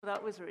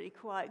That was really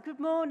quiet. Good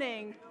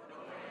morning.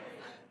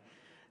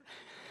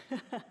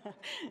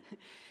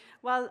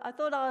 Well, I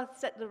thought I'd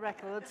set the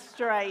record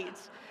straight.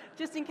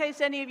 Just in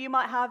case any of you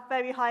might have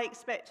very high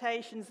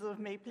expectations of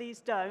me, please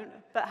don't,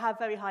 but have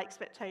very high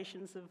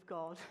expectations of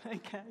God,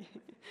 okay?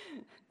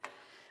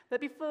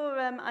 But before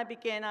I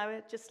begin, I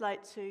would just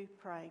like to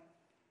pray.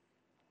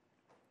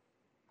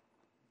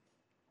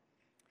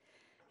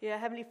 Yeah,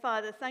 Heavenly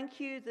Father, thank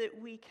you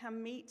that we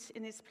can meet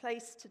in this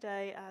place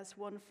today as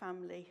one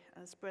family,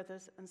 as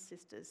brothers and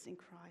sisters in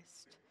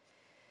Christ.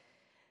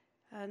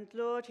 And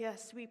Lord,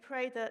 yes, we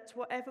pray that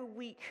whatever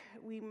week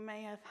we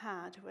may have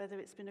had, whether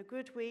it's been a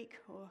good week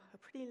or a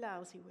pretty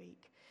lousy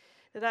week,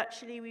 that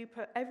actually we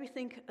put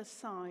everything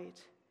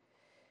aside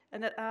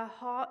and that our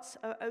hearts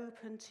are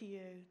open to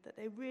you, that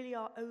they really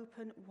are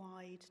open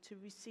wide to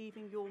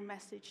receiving your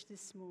message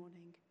this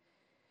morning.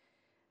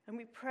 And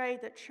we pray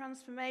that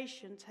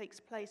transformation takes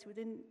place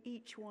within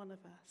each one of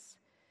us.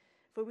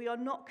 For we are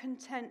not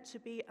content to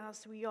be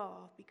as we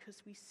are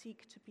because we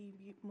seek to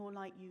be more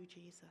like you,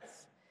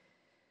 Jesus.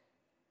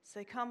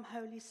 So come,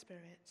 Holy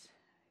Spirit,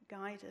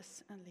 guide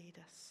us and lead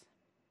us.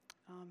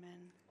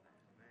 Amen.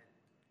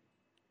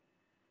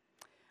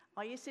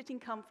 Are you sitting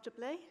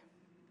comfortably?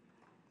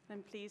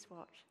 Then please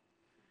watch.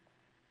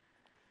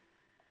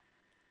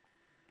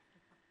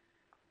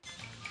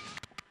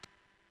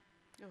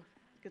 Oh,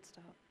 good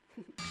start.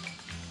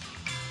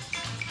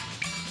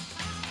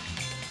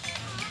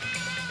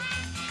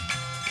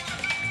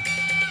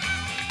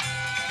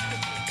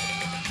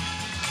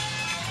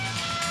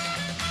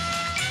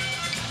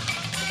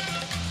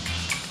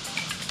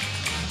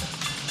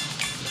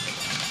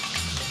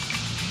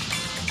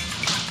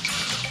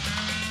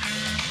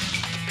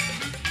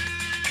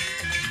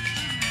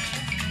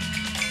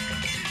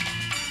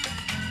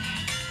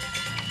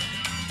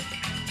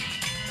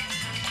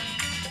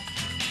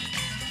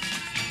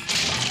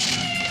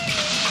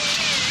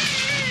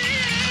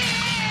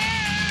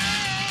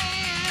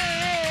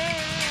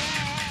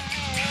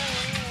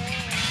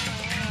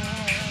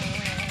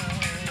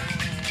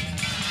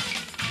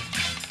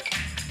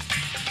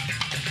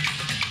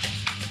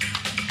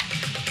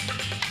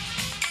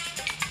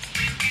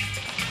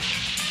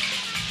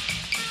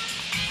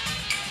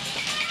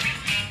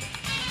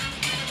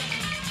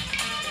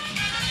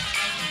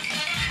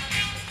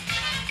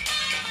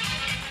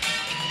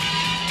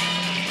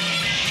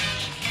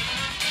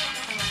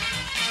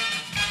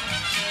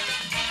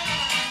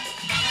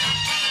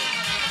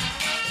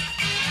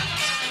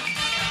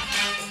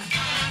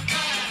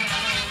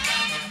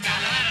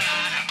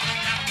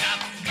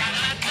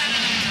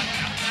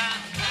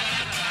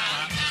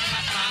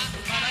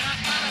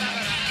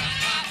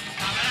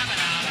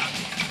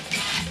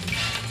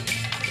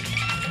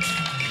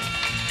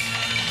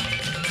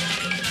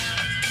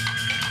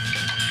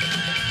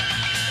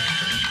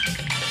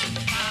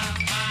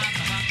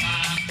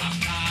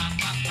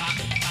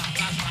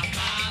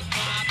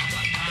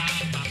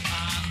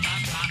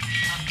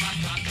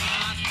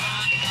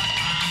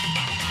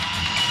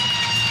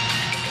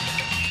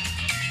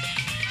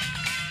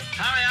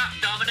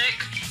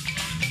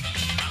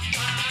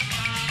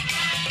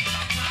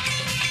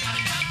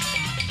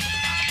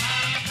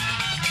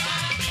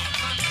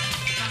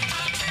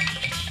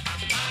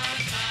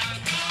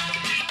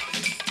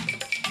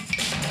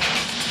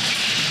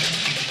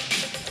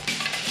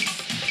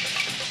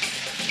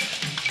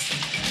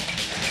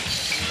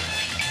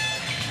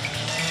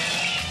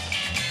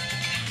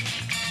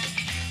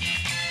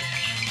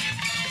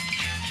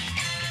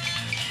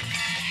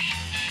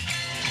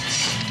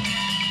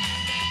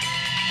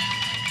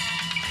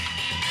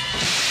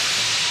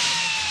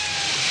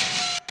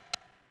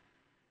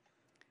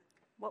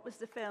 What was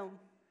the film?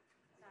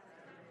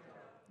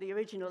 The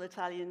original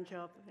Italian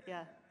Job,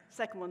 yeah.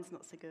 Second one's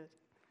not so good.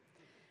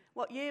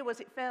 What year was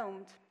it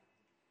filmed?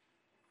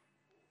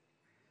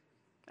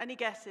 Any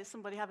guesses?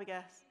 Somebody have a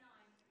guess.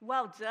 1969.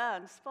 Well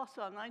done, spot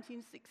on,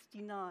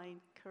 1969,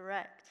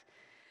 correct.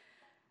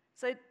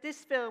 So this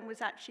film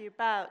was actually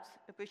about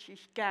a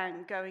British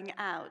gang going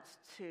out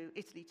to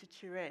Italy, to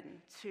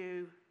Turin,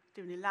 to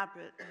do an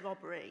elaborate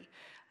robbery,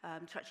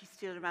 to actually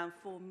steal around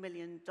 $4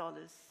 million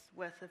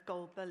worth of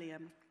gold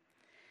bullion.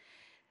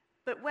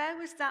 But where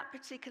was that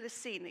particular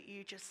scene that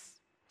you just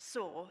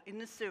saw in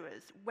the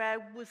sewers? Where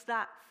was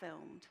that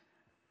filmed?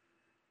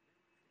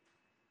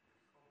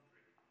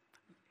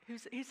 Who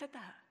said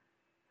that?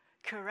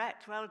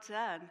 Correct, well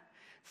done.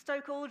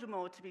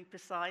 Stoke-Aldermore, to be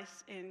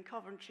precise, in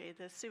Coventry.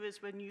 The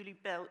sewers were newly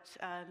built,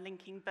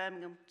 linking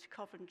Birmingham to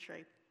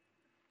Coventry.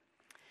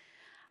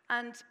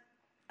 And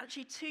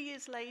actually 2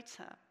 years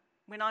later,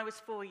 when I was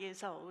 4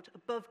 years old,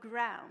 above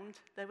ground,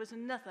 there was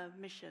another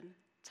mission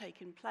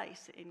taking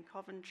place in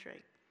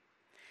Coventry.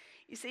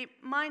 You see,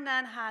 my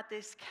nan had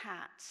this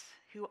cat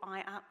who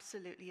I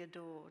absolutely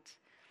adored.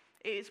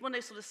 It's one of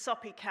those sort of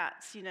soppy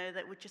cats, you know,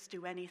 that would just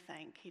do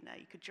anything. You know,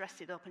 you could dress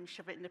it up and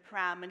shove it in the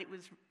pram and it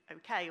was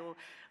okay. Or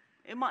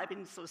it might have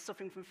been sort of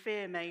suffering from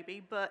fear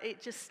maybe, but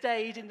it just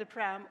stayed in the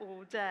pram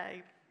all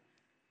day.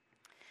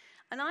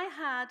 And I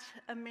had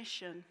a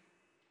mission.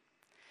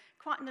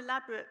 quite an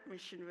elaborate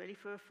mission, really,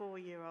 for a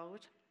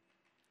 4-year-old.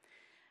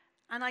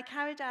 And I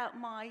carried out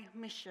my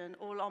mission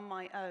all on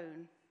my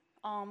own,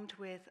 armed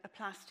with a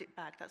plastic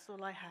bag. That's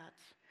all I had.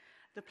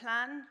 The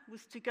plan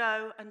was to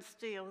go and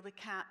steal the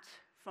cat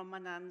from my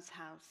nan's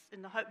house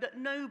in the hope that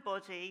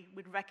nobody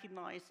would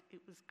recognize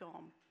it was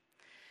gone.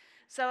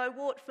 So I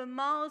walked for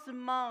miles and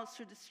miles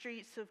through the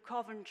streets of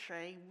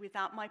Coventry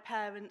without my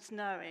parents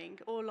knowing,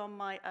 all on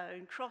my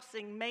own,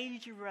 crossing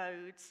major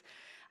roads,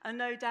 and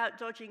no doubt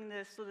dodging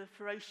the sort of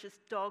ferocious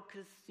dog,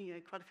 because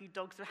quite a few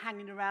dogs were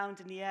hanging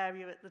around in the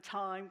area at the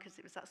time, because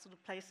it was that sort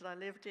of place that I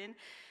lived in.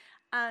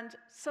 And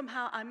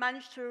somehow I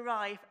managed to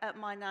arrive at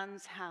my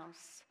nan's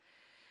house.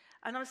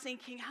 And I was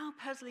thinking how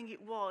puzzling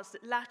it was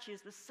that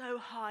latches were so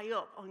high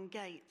up on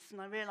gates. And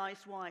I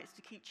realized why. It's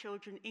to keep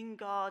children in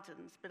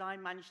gardens, but I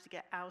managed to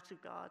get out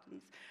of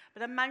gardens.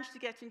 But I managed to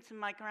get into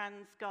my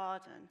grand's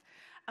garden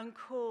and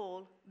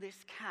call this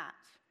cat.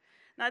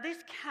 Now,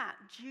 this cat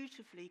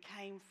dutifully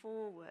came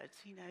forward,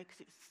 because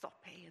it was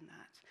soppy and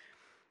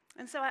that.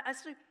 And so I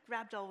sort of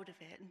grabbed hold of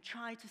it and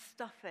tried to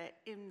stuff it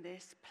in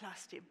this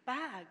plastic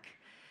bag.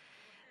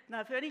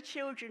 Now, for any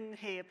children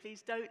here,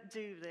 please don't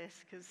do this,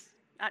 because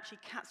actually,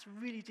 cats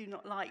really do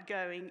not like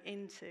going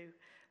into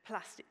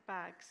plastic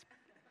bags.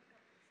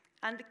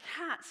 And the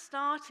cat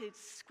started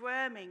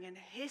squirming and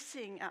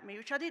hissing at me,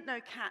 which I didn't know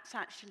cats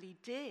actually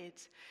did.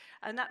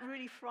 And that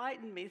really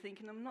frightened me,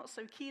 thinking I'm not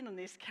so keen on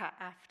this cat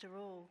after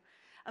all.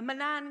 And my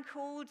nan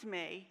called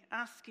me,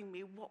 asking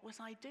me what was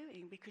I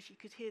doing, because she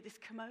could hear this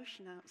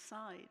commotion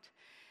outside.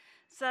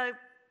 So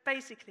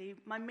basically,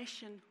 my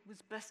mission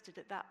was busted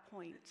at that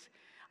point.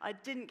 I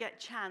didn't get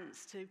a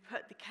chance to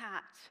put the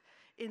cat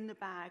in the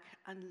bag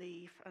and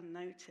leave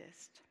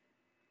unnoticed.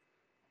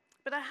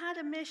 But I had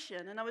a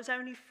mission, and I was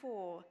only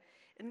 4,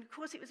 and of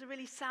course it was a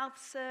really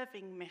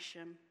self-serving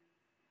mission.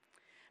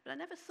 But I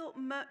never thought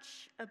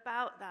much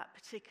about that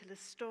particular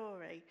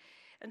story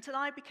until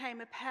I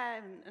became a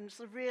parent and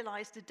sort of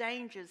realized the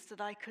dangers that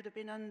I could have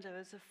been under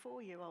as a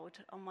 4-year-old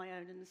on my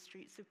own in the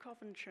streets of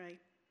Coventry.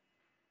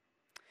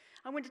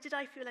 I wondered, did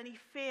I feel any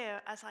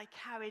fear as I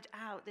carried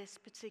out this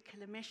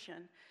particular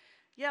mission?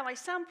 Yeah, I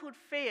sampled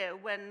fear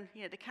when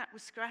the cat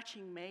was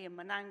scratching me and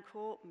my nan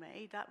caught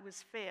me. That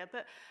was fear.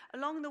 But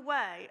along the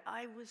way,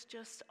 I was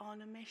just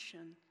on a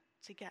mission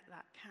to get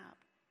that cat.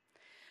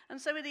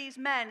 And so were these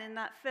men in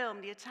that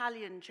film, The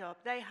Italian Job.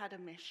 They had a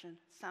mission,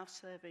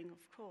 self-serving,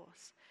 of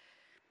course.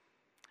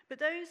 But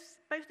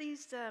both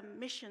these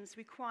missions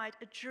required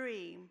a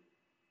dream,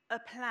 a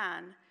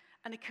plan,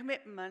 and a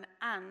commitment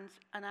and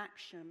an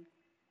action.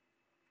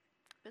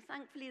 But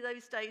thankfully,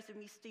 those days of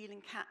me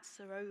stealing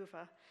cats are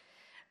over.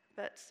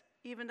 But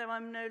even though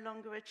I'm no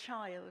longer a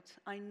child,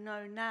 I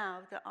know now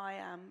that I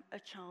am a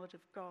child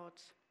of God.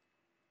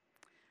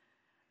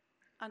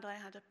 And I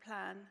had a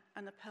plan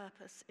and a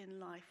purpose in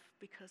life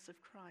because of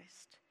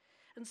Christ.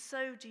 And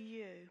so do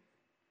you.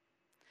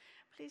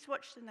 Please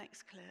watch the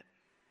next clip.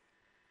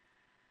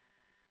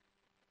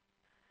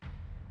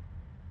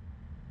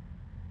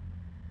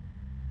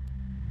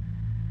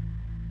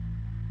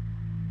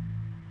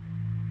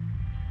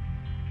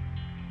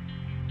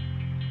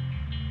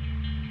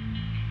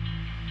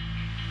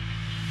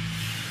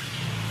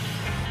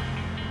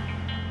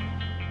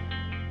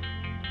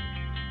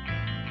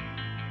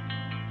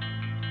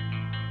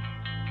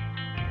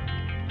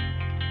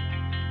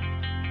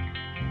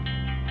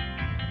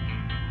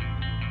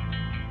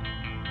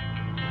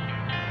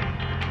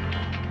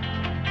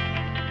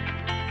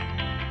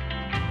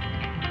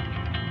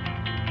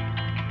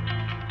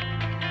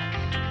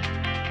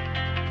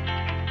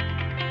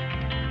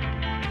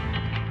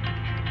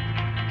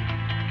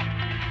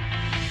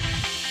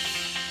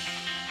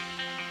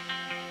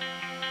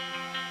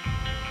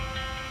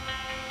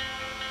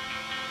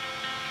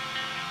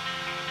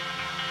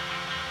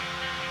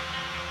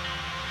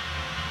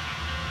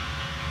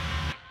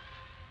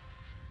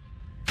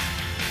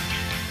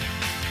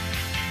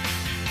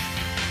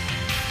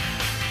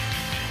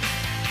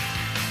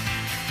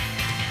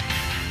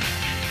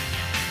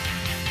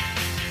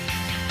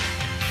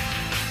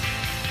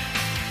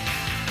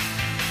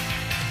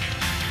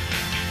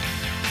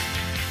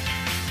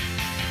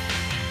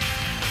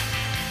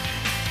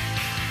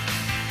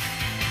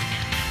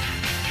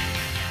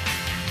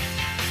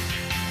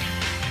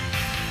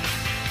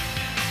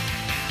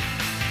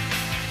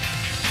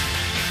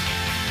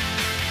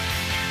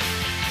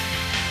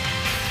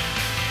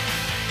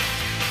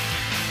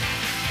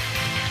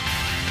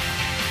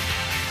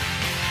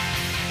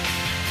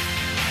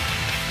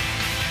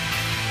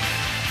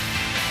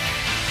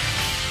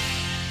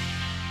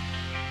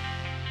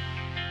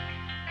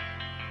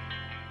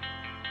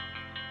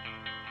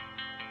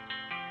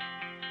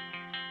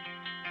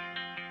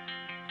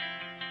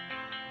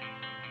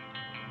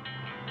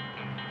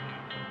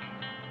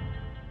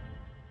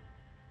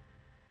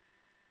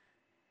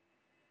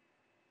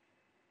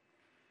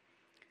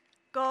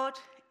 God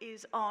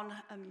is on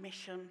a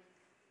mission.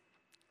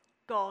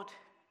 God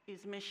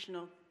is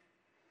missional.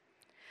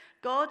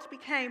 God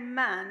became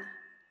man.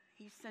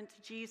 He sent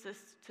Jesus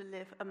to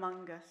live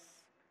among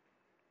us.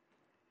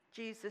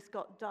 Jesus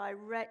got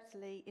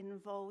directly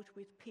involved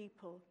with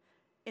people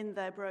in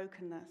their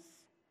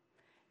brokenness.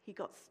 He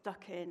got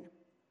stuck in.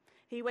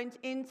 He went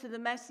into the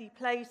messy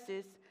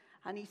places,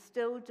 and he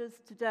still does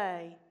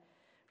today,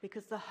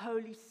 because the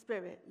Holy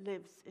Spirit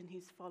lives in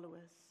his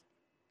followers.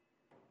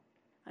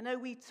 I know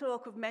we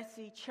talk of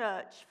messy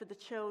church for the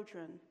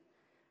children,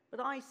 but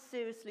I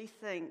seriously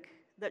think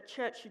that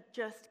church should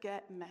just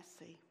get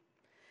messy.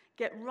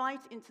 Get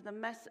right into the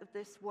mess of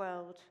this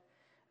world,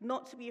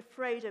 not to be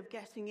afraid of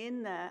getting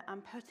in there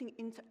and putting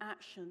into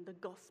action the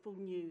gospel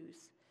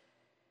news.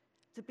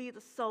 To be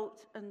the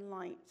salt and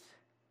light,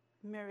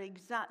 mirror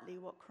exactly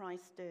what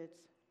Christ did.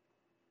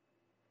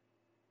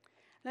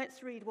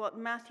 Let's read what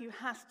Matthew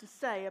has to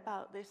say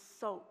about this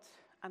salt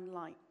and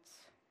light.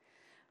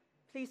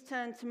 Please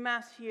turn to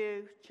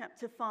Matthew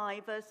chapter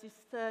 5, verses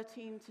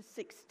 13 to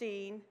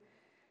 16.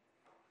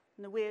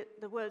 And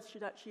the words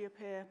should actually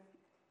appear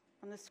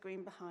on the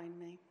screen behind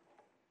me.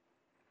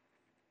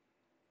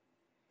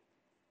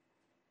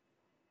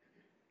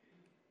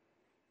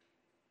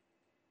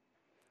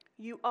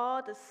 You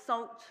are the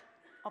salt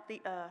of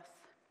the earth.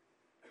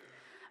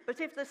 But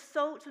if the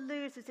salt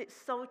loses its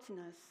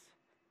saltiness,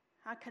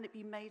 how can it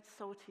be made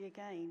salty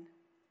again?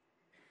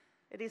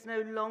 It is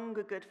no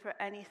longer good for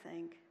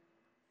anything,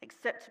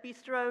 except to be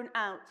thrown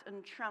out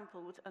and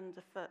trampled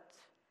underfoot.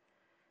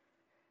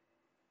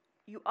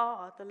 You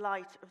are the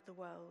light of the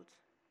world.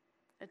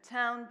 A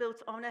town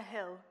built on a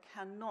hill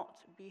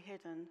cannot be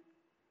hidden.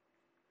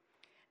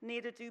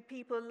 Neither do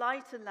people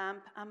light a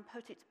lamp and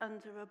put it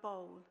under a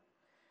bowl.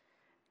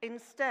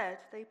 Instead,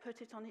 they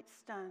put it on its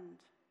stand,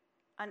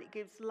 and it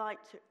gives light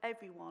to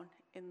everyone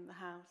in the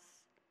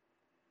house.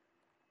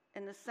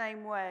 In the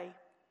same way,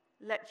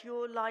 let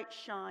your light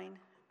shine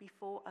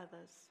before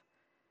others,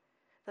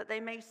 that they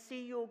may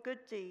see your good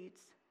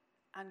deeds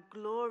and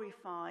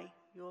glorify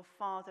your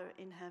Father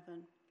in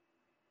heaven.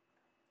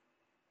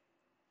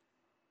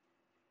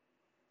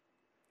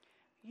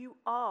 You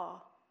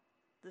are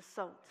the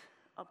salt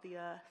of the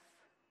earth.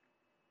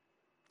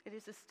 It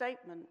is a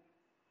statement.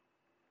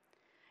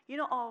 You're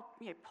not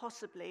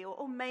possibly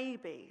or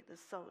maybe the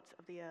salt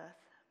of the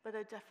earth, but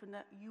a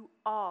definite you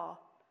are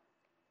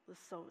the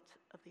salt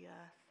of the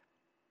earth.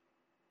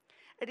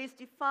 It is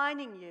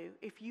defining you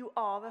if you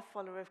are a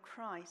follower of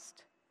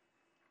Christ,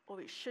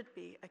 or it should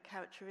be a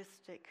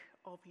characteristic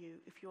of you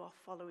if you are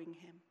following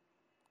him.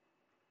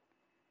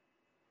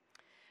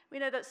 We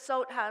know that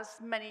salt has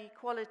many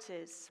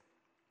qualities.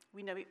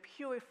 We know it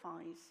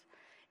purifies,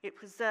 it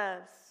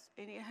preserves,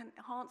 and it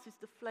enhances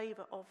the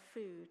flavor of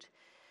food,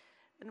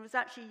 and was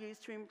actually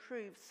used to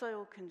improve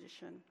soil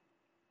condition.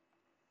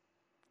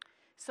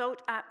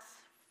 Salt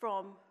acts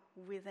from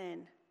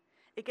within.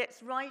 It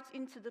gets right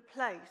into the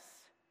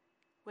place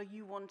where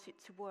you want it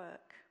to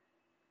work.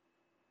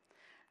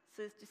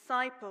 So as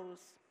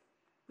disciples,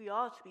 we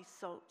are to be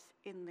salt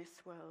in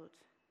this world,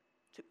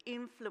 to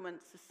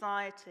influence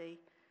society,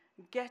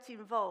 get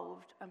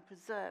involved and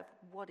preserve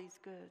what is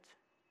good.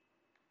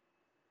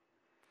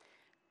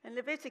 In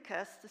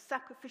Leviticus, the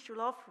sacrificial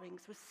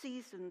offerings were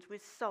seasoned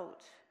with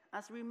salt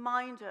as a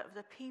reminder of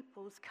the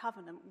people's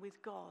covenant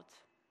with God.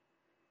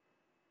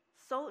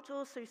 Salt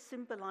also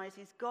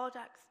symbolizes God's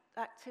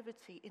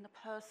activity in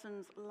a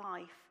person's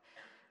life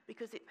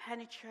because it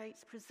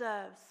penetrates,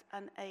 preserves,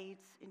 and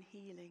aids in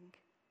healing.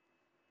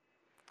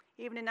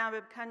 Even in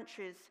Arab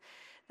countries,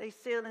 they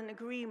seal an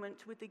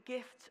agreement with the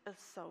gift of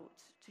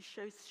salt to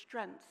show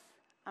strength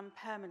and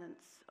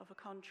permanence of a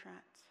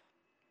contract.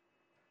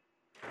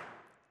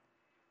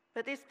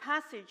 But this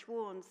passage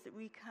warns that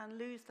we can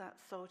lose that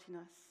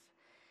saltiness.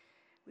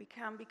 We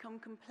can become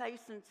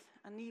complacent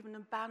and even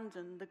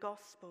abandon the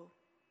gospel.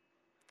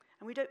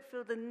 And we don't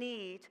feel the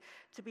need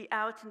to be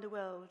out in the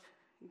world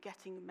and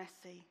getting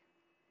messy.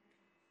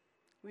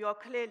 We are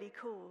clearly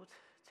called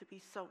to be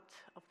salt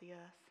of the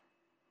earth.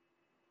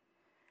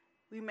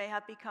 We may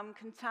have become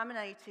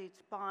contaminated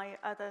by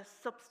other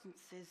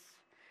substances,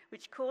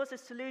 which cause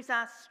us to lose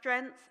our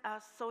strength, our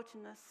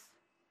saltiness,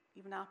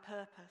 even our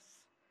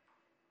purpose.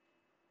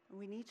 And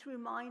we need to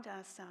remind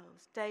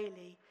ourselves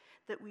daily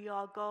that we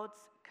are God's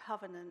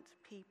covenant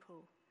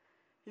people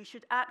who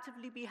should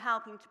actively be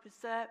helping to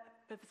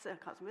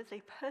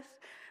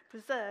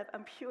preserve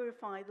and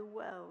purify the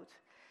world,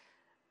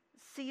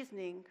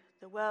 seasoning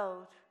the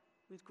world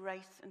with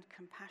grace and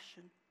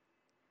compassion.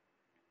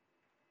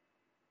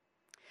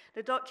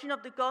 The doctrine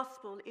of the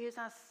gospel is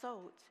as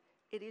salt.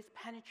 It is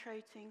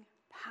penetrating,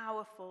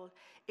 powerful.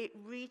 It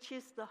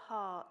reaches the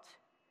heart.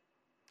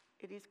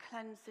 It is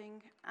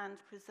cleansing and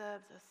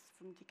preserves us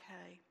from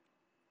decay.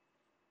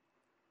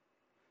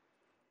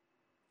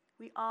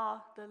 We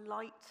are the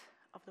light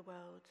of the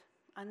world.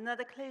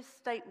 Another clear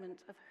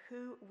statement of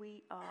who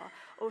we are,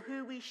 or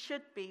who we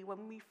should be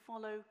when we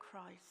follow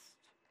Christ.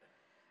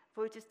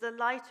 For it is the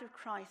light of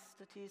Christ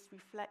that is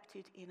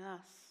reflected in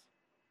us.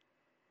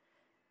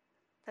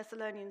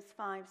 Thessalonians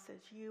 5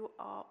 says, "You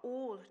are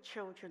all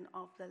children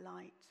of the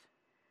light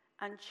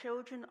and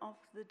children of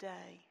the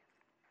day.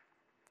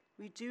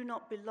 We do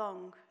not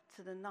belong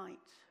to the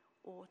night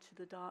or to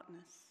the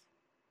darkness."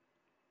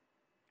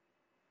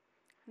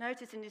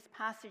 Notice in this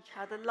passage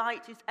how the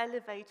light is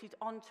elevated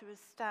onto a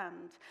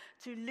stand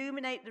to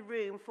illuminate the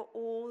room for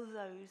all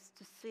those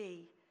to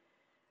see.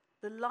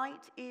 The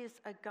light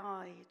is a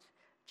guide,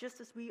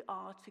 just as we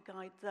are to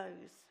guide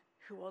those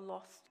who are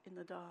lost in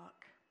the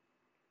dark.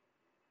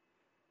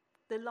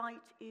 The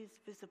light is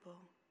visible.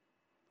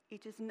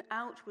 It is an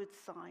outward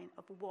sign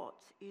of what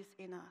is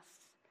in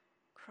us,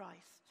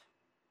 Christ.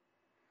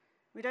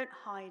 We don't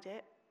hide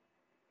it.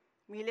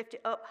 We lift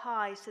it up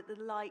high so that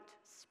the light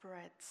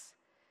spreads.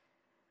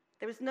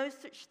 There is no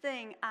such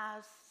thing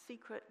as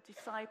secret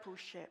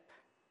discipleship,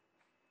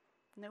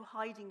 no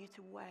hiding it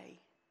away.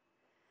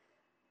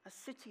 A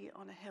city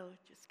on a hill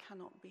just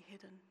cannot be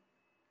hidden.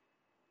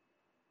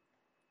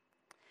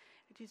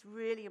 It is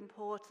really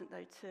important,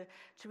 though,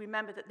 to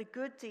remember that the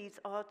good deeds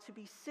are to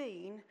be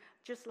seen,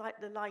 just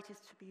like the light is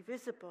to be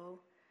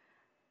visible.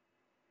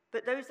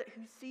 But those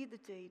who see the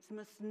deeds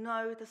must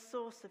know the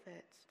source of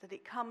it, that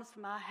it comes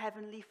from our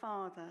Heavenly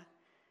Father.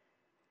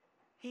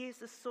 He is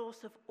the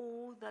source of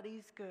all that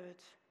is good,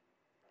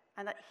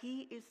 and that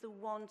he is the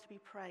one to be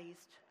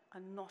praised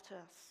and not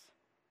us.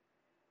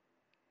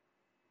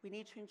 We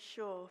need to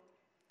ensure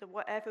that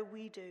whatever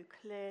we do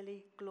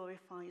clearly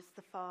glorifies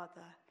the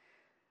Father,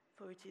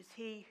 for it is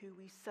he who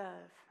we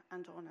serve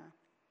and honor.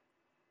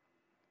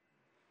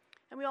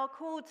 And we are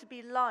called to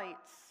be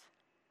lights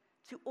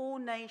to all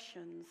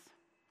nations,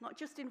 not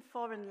just in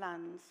foreign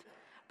lands,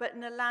 but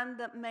in a land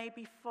that may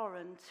be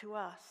foreign to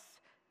us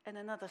in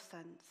another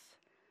sense,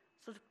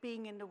 sort of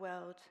being in the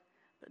world,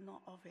 but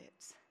not of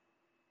it.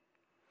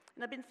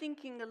 And I've been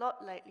thinking a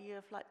lot lately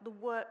of like the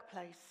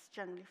workplace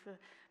generally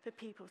for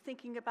people,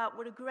 thinking about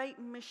what a great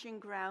mission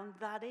ground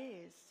that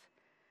is.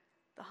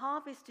 The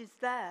harvest is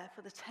there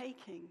for the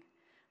taking.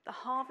 The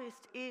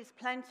harvest is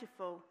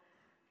plentiful,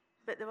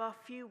 but there are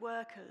few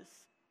workers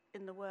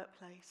in the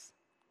workplace.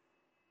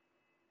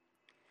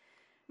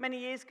 Many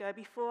years ago,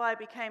 before I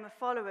became a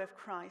follower of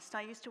Christ,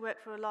 I used to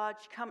work for a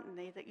large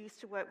company that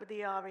used to work with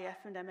the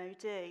RAF and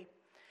MOD.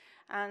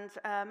 And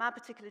our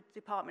particular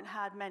department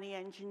had many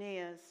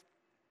engineers.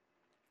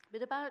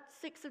 But about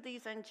 6 of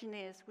these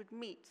engineers would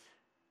meet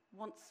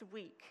once a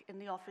week in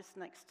the office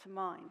next to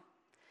mine.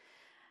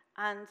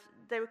 And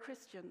they were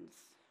Christians.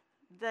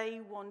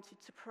 They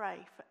wanted to pray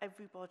for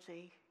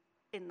everybody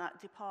in that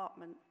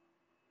department.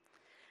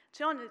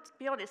 To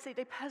be honest,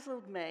 they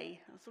puzzled me.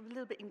 I was a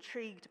little bit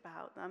intrigued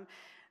about them.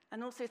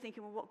 And also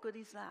thinking, well, what good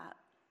is that?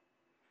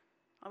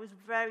 I was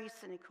very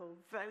cynical,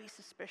 very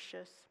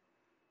suspicious.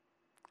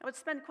 I would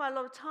spend quite a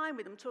lot of time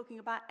with them talking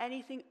about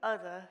anything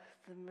other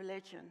than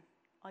religion.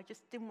 I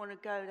just didn't want to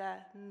go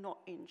there, not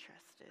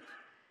interested.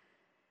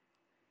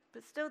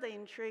 But still, they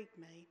intrigued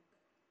me.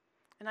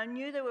 And I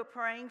knew they were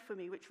praying for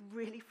me, which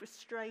really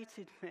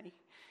frustrated me.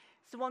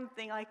 It's the one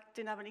thing I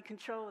didn't have any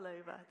control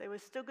over. They were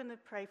still going to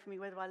pray for me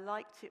whether I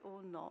liked it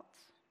or not.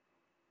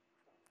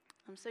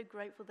 I'm so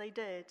grateful they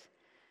did.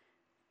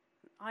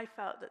 I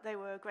felt that they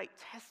were a great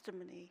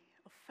testimony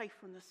of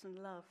faithfulness and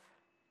love.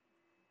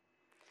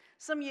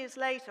 Some years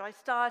later, I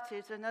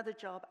started another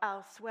job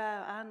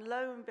elsewhere, and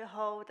lo and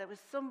behold, there was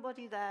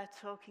somebody there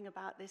talking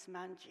about this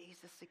man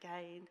Jesus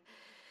again.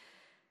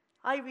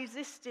 I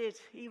resisted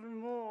even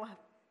more,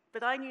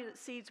 but I knew that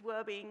seeds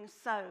were being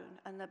sown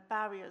and the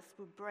barriers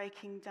were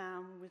breaking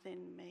down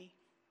within me.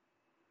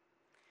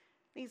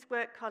 These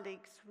work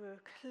colleagues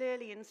were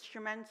clearly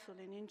instrumental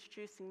in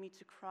introducing me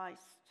to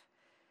Christ,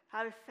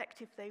 how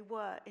effective they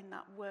were in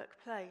that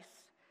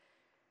workplace.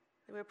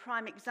 They were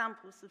prime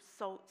examples of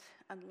salt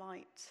and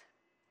light.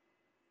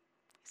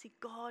 See,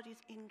 God is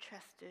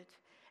interested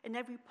in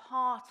every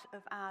part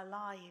of our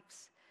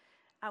lives,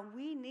 and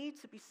we need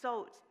to be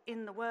salt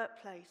in the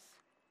workplace,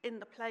 in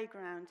the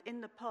playground,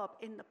 in the pub,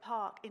 in the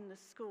park, in the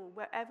school,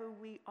 wherever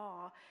we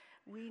are.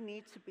 We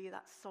need to be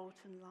that salt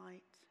and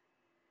light.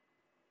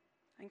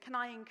 And can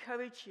I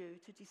encourage you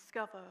to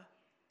discover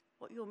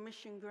what your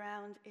mission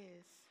ground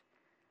is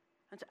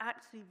and to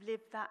actually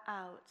live that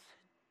out?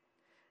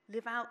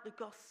 Live out the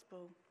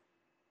gospel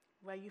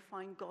where you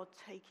find God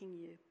taking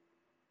you.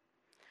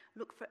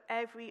 Look for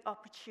every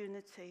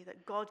opportunity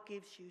that God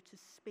gives you to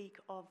speak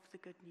of the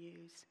good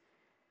news.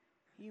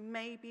 You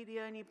may be the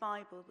only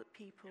Bible that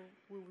people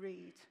will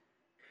read.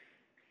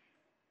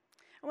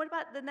 And what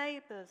about the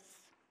neighbours?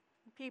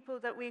 People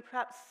that we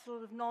perhaps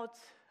sort of nod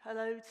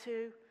hello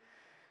to,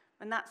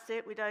 and that's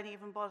it. We don't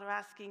even bother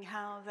asking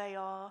how they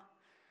are.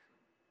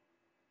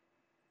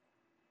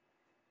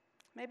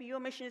 Maybe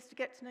your mission is to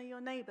get to know your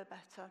neighbour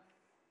better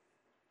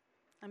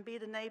and be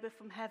the neighbour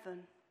from heaven.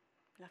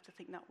 You'll have to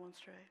think that one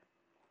through.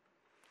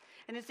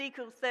 In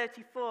Ezekiel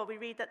 34, we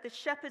read that the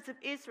shepherds of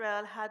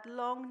Israel had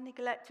long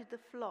neglected the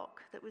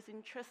flock that was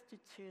entrusted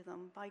to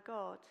them by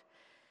God.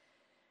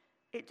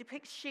 It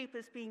depicts sheep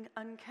as being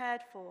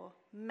uncared for,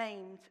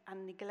 maimed,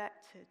 and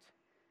neglected.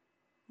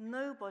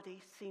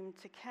 Nobody seemed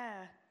to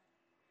care.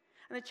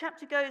 And the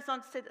chapter goes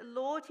on to say that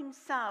the Lord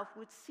himself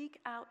would seek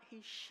out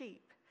his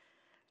sheep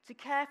to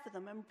care for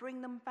them and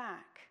bring them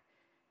back.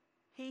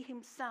 He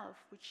himself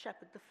would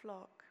shepherd the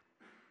flock.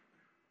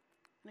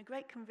 And a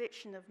great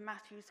conviction of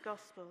Matthew's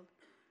gospel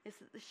is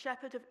that the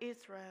shepherd of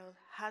Israel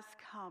has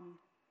come.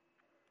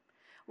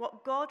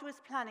 What God was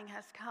planning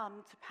has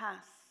come to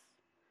pass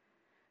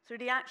through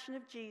the action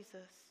of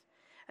Jesus.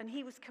 And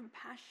he was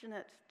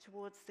compassionate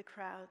towards the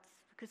crowds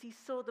because he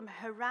saw them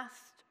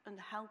harassed and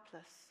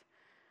helpless,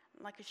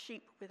 like a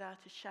sheep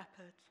without a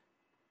shepherd.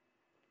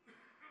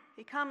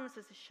 He comes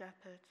as a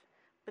shepherd,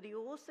 but he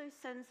also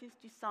sends his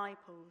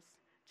disciples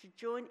to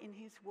join in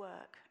his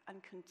work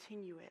and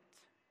continue it.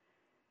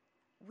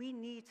 We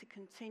need to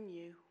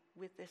continue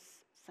with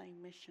this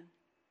same mission.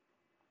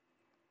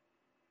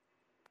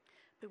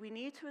 But we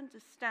need to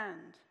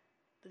understand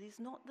that it's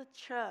not the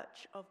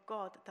church of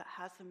God that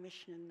has a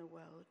mission in the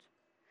world,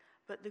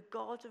 but the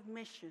God of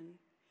mission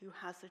who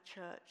has a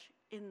church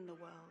in the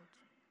world.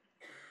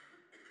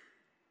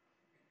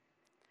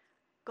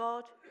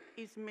 God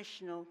is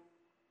missional.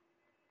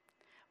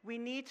 We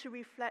need to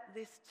reflect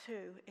this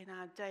too in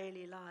our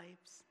daily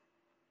lives.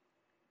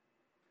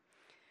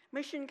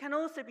 Mission can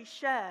also be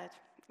shared.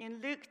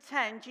 In Luke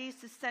 10,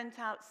 Jesus sent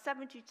out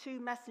 72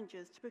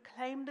 messengers to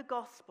proclaim the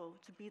gospel,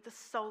 to be the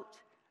salt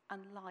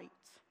and light.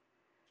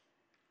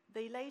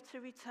 They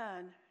later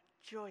return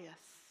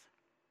joyous.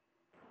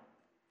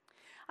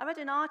 I read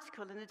an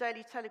article in the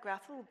Daily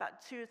Telegraph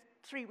about 2 or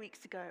 3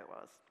 weeks ago it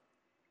was.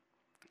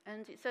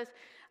 And it says,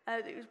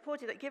 it was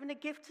reported that giving a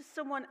gift to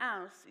someone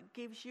else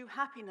gives you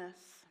happiness.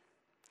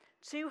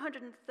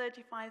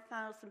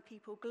 235,000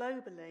 people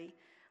globally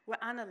were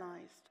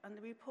analysed, and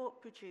the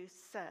report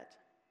produced said,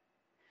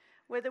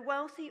 whether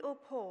wealthy or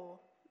poor,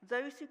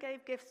 those who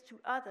gave gifts to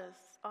others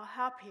are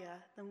happier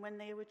than when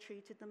they were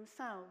treated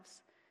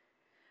themselves.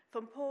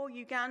 From poor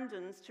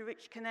Ugandans to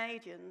rich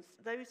Canadians,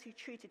 those who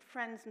treated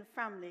friends and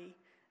family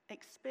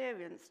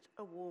experienced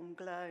a warm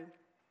glow.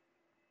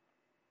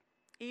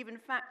 Even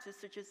factors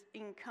such as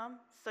income,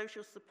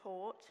 social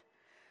support,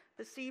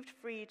 perceived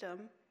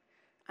freedom,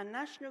 and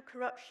national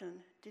corruption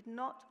did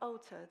not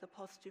alter the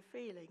positive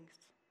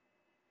feelings.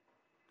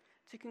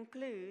 To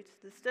conclude,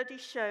 the study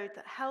showed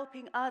that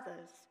helping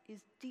others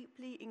is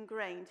deeply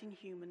ingrained in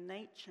human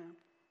nature.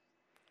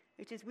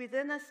 It is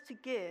within us to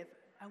give,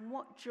 and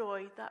what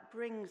joy that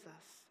brings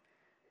us,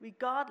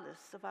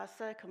 regardless of our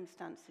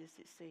circumstances,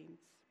 it seems.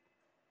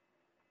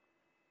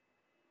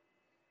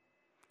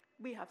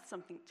 We have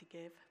something to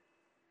give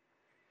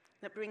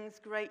that brings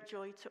great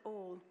joy to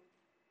all.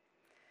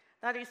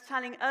 That is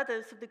telling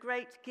others of the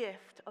great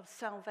gift of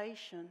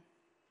salvation,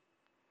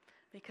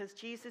 because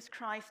Jesus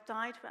Christ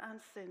died for our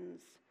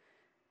sins,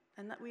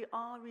 and that we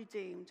are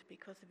redeemed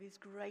because of his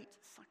great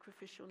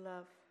sacrificial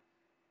love.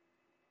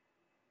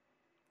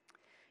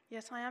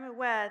 Yet I am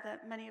aware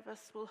that many of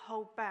us will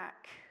hold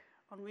back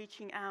on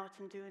reaching out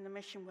and doing the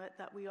mission work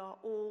that we are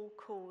all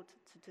called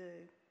to do,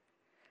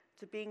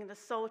 to being the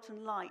salt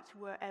and light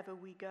wherever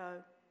we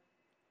go.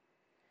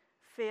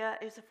 Fear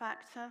is a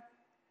factor,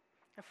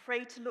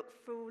 afraid to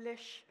look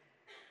foolish,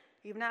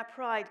 even our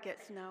pride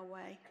gets in our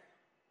way.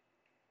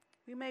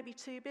 We may be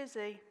too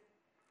busy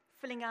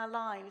filling our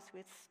lives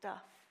with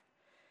stuff,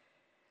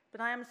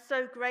 but I am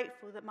so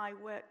grateful that my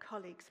work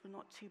colleagues were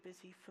not too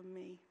busy for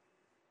me.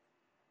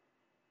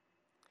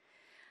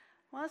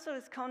 Whilst I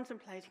was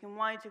contemplating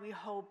why do we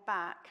hold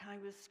back, I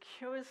was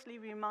curiously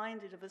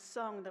reminded of a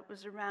song that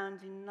was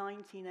around in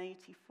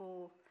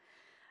 1984,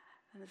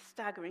 and a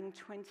staggering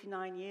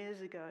 29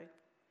 years ago.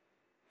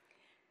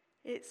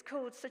 It's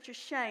called Such a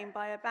Shame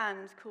by a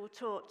band called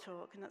Talk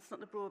Talk, and that's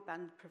not the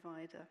broadband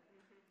provider.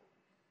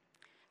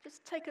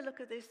 Just take a look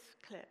at this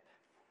clip.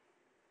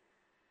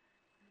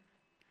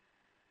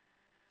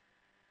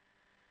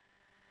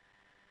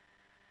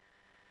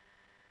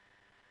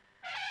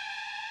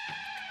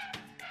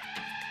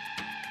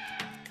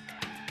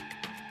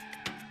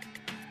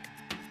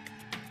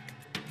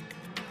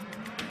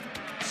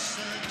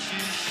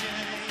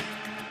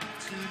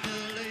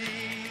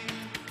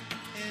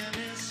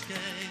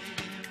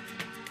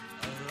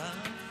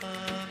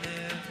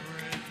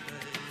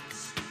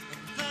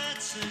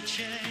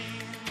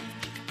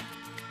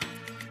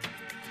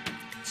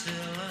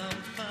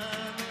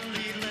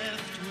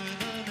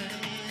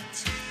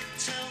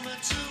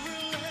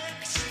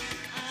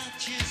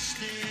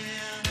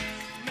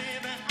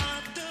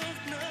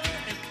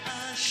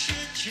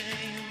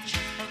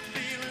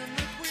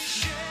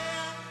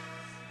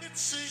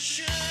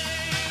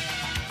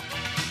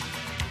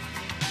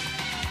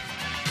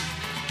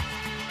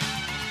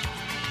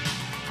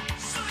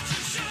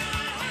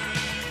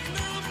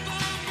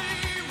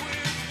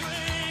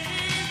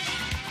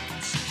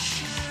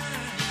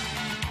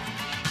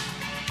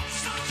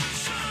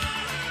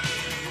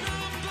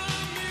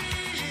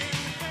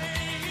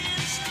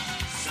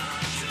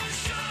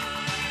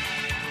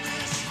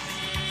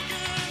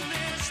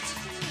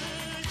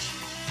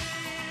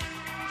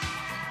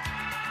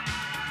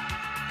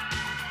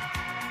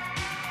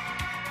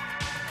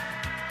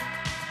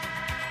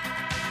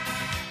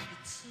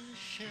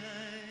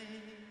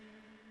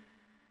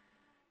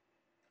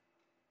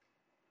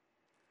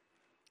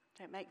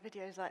 Don't make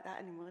videos like that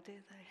anymore, do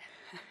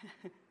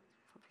they?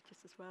 Probably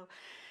just as well.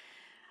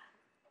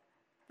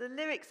 The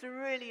lyrics are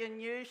really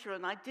unusual,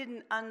 and I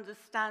didn't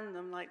understand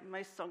them like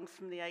most songs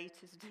from the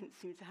 80s. Didn't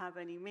seem to have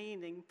any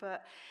meaning,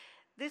 but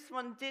this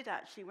one did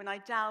actually when I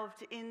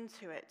delved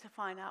into it to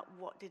find out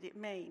what did it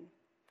mean.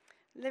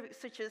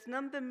 Lyrics such as,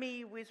 number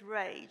me with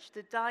rage,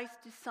 the dice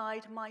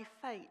decide my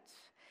fate,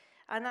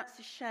 and that's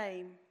a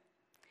shame.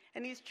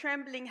 In these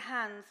trembling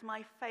hands,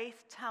 my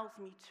faith tells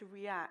me to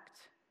react.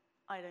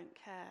 I don't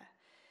care.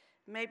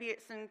 Maybe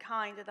it's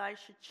unkind that I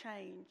should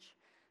change.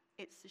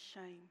 It's a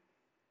shame.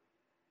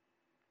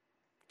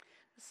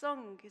 The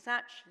song is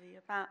actually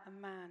about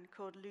a man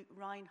called Luke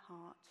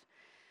Reinhardt,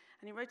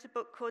 and he wrote a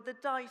book called The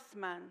Dice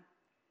Man.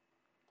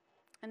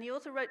 And he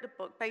also wrote the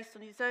book based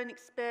on his own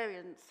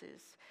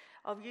experiences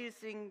of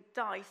using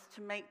dice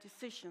to make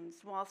decisions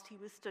whilst he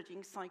was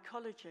studying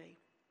psychology.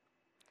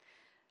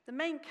 The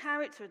main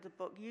character of the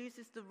book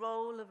uses the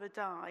roll of a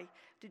die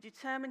to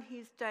determine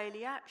his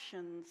daily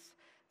actions,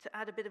 to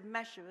add a bit of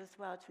measure as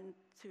well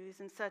to his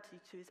uncertainty,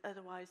 to his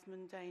otherwise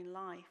mundane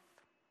life.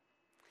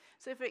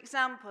 So, for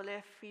example,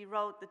 if he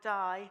rolled the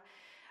die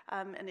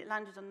and it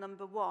landed on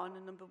number 1,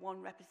 and number 1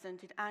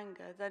 represented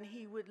anger, then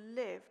he would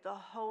live the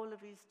whole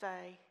of his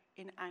day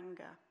in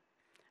anger.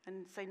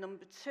 And say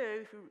number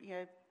 2,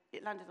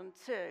 it landed on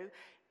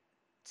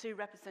 2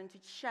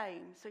 represented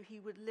shame. So he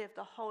would live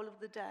the whole of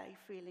the day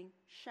feeling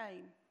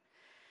shame.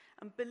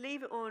 And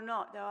believe it or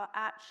not, there are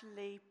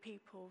actually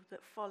people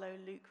that follow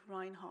Luke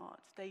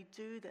Reinhardt. They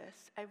do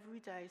this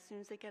every day. As soon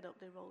as they get up,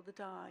 they roll the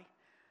die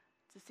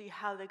to see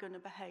how they're going to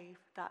behave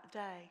that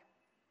day.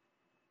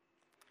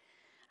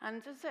 And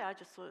as I say, I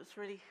just thought it was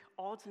really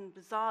odd and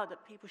bizarre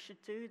that people should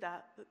do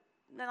that. But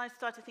then I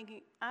started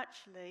thinking,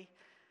 actually,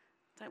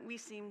 don't we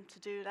seem to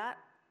do that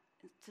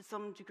to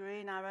some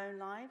degree in our own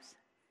lives?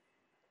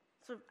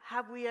 So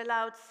have we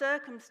allowed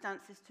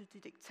circumstances to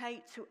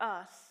dictate to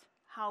us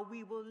how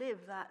we will live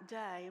that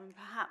day and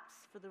perhaps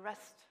for the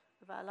rest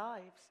of our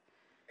lives?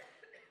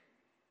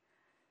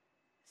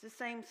 It's the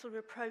same sort of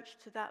approach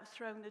to that,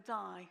 throwing the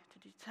die to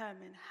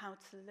determine how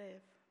to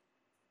live.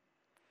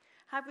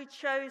 Have we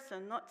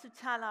chosen not to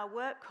tell our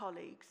work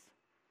colleagues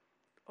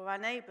or our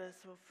neighbours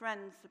or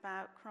friends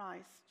about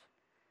Christ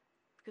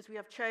because we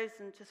have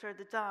chosen to throw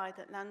the die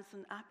that lands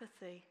on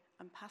apathy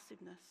and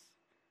passiveness?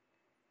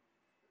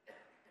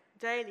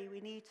 Daily, we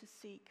need to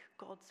seek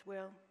God's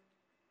will.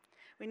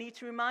 We need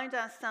to remind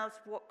ourselves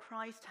what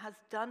Christ has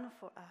done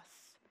for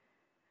us.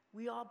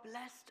 We are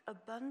blessed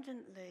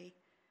abundantly,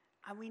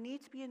 and we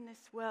need to be in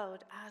this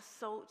world as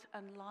salt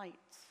and light,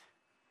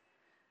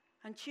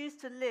 and choose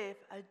to live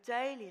a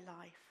daily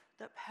life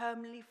that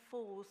permanently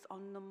falls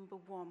on number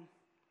 1,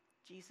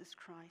 Jesus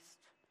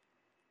Christ.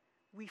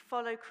 We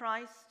follow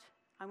Christ,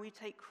 and we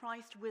take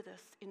Christ with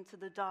us into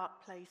the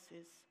dark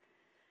places,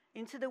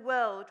 into the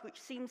world which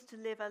seems to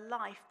live a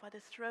life by the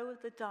throw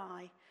of the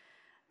die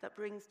that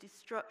brings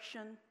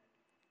destruction,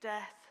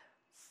 death,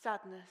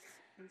 sadness,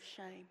 and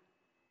shame.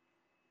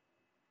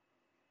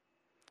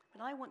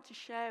 But I want to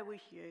share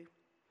with you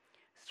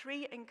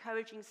 3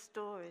 encouraging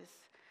stories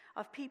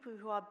of people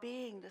who are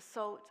being the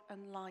salt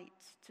and light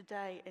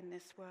today in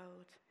this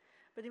world,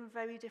 but in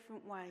very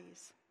different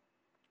ways.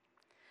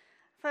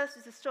 First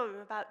is a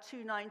story about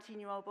 2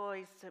 19-year-old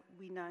boys that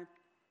we know.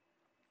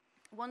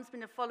 One's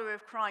been a follower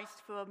of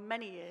Christ for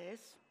many years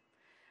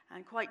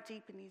and quite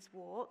deep in his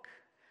walk.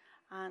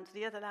 And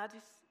the other lad,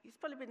 he's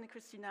probably been a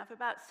Christian now for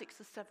about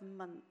 6 or 7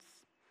 months.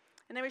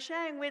 And they were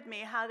sharing with me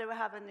how they were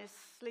having this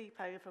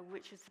sleepover,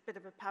 which is a bit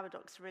of a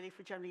paradox, really,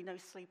 for generally no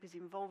sleep is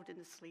involved in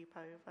the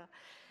sleepover.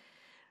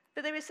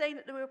 But they were saying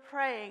that they were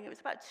praying. It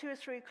was about 2 or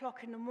 3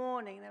 o'clock in the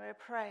morning they were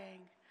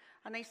praying.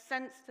 And they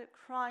sensed that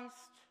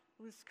Christ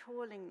was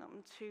calling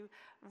them to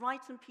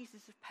write on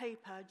pieces of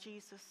paper,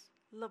 Jesus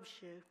loves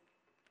you.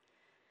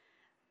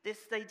 This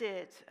they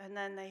did, and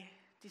then they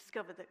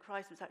discovered that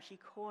Christ was actually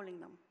calling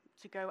them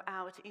to go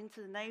out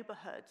into the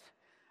neighborhood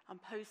and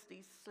post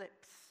these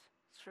slips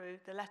through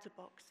the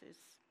letterboxes.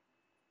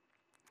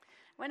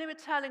 When they were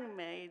telling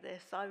me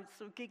this, I was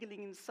sort of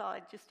giggling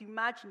inside, just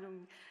imagine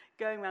them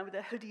going around with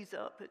their hoodies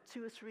up at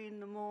 2 or 3 in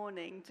the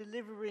morning,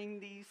 delivering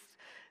these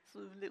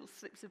sort of little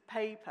slips of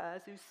paper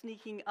as they were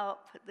sneaking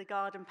up at the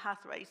garden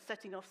pathway,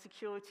 setting off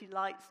security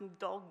lights and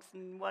dogs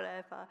and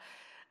whatever.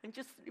 And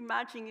just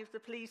imagining if the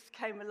police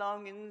came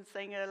along and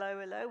saying, hello,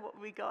 hello, what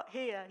have we got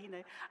here,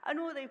 And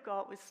all they've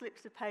got was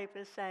slips of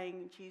paper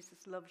saying,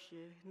 Jesus loves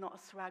you, not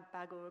a swag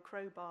bag or a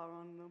crowbar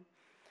on them.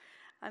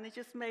 And it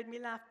just made me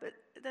laugh. But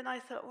then I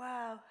thought,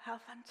 wow, how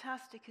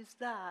fantastic is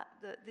that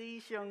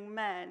these young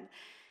men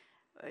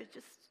were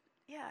just,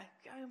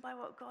 going by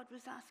what God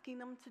was asking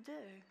them to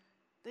do.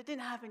 They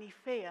didn't have any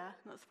fear,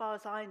 not as far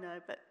as I know,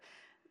 but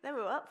they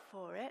were up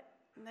for it,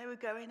 and they were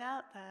going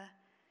out there.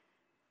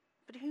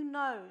 But who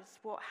knows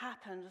what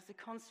happened as a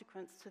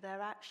consequence to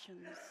their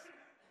actions?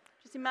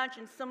 Just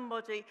imagine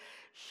somebody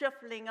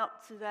shuffling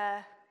up to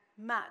their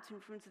mat in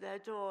front of their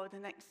door the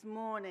next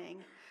morning,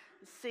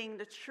 seeing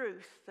the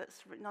truth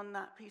that's written on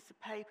that piece of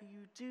paper.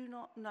 You do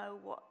not know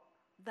what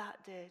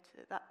that did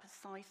at that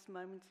precise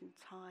moment in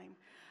time.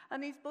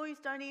 And these boys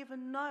don't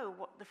even know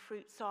what the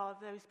fruits are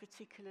of those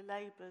particular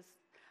labours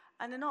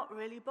And they're not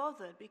really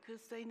bothered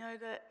because they know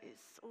that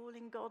it's all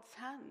in God's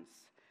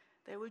hands.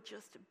 They were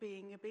just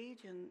being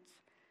obedient.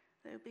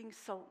 They were being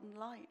salt and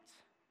light.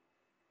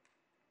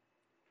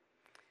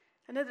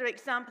 Another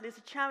example is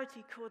a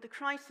charity called the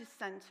Crisis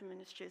Centre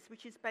Ministries,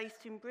 which is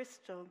based in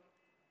Bristol.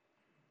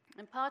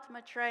 And part of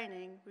my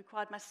training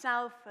required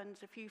myself and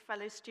a few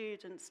fellow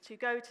students to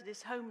go to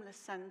this homeless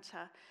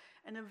centre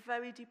in a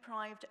very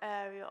deprived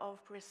area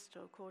of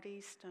Bristol called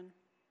Easton.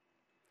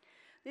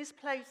 This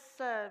place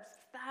serves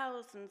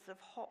thousands of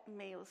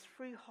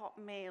free hot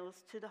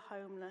meals to the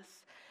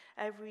homeless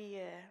every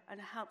year,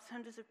 and helps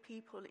hundreds of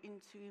people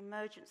into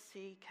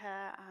emergency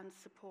care and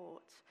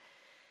support.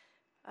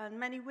 And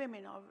many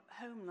women are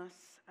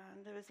homeless,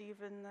 and there is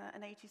even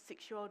an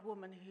 86-year-old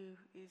woman who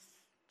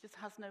just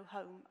has no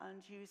home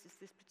and uses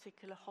this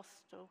particular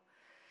hostel,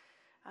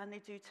 and they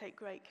do take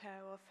great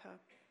care of her.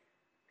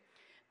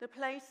 The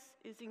place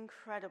is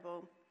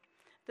incredible.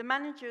 The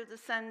manager of the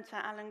centre,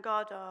 Alan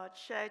Goddard,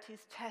 shared his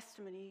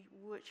testimony,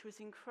 which was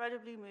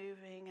incredibly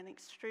moving and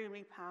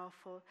extremely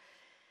powerful.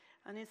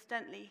 And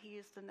incidentally, he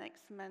is the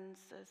next men's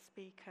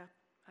speaker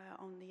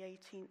on the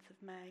 18th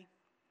of May.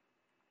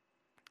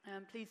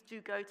 Please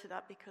do go to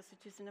that, because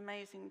it is an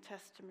amazing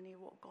testimony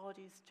of what God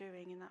is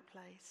doing in that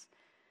place.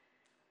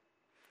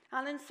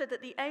 Alan said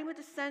that the aim of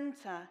the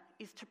centre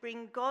is to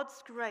bring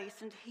God's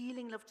grace and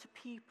healing love to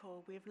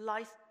people with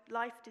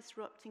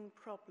life-disrupting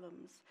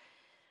problems.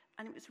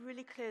 And it was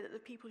really clear that the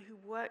people who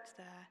worked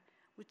there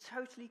were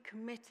totally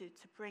committed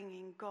to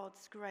bringing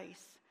God's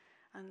grace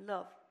and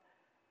love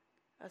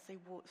as they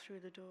walked through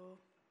the door.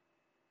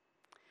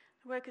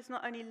 The workers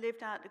not only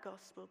lived out the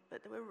gospel,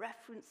 but there were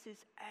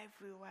references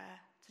everywhere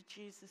to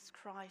Jesus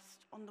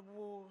Christ on the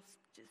walls,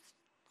 just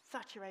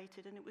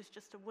saturated, and it was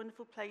just a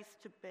wonderful place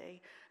to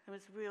be. There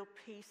was real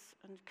peace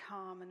and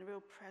calm and a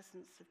real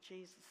presence of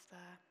Jesus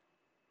there.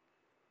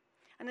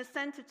 And the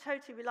centre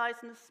totally relies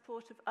on the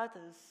support of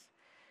others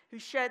who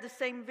share the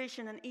same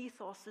vision and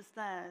ethos as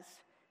theirs.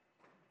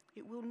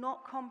 It will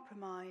not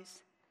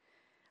compromise,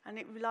 and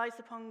it relies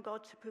upon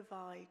God to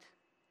provide,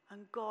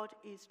 and God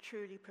is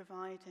truly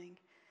providing.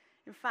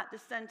 In fact, the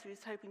centre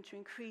is hoping to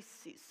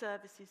increase its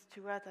services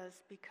to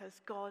others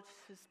because God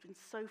has been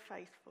so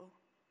faithful.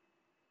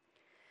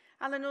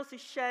 Alan also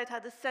shared how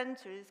the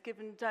centre is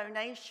given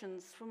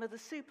donations from other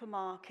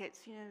supermarkets,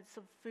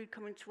 some food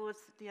coming towards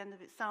the end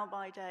of its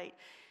sell-by date.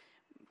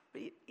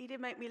 But he did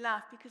make me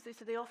laugh, because they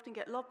said they often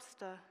get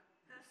lobster,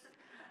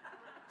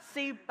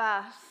 sea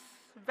bass,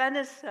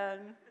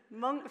 venison,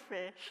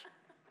 monkfish.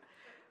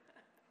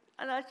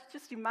 And I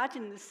just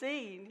imagine the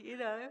scene,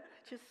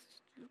 just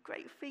a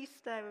great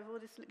feast there with all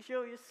this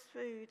luxurious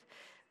food.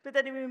 But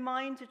then it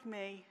reminded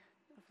me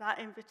of that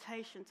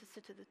invitation to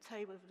sit at the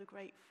table of the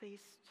great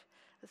feast,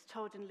 as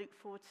told in Luke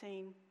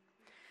 14,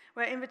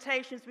 where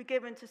invitations were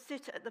given to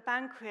sit at the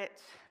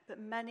banquet, but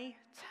many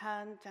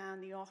turned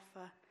down the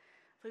offer,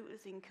 for it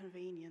was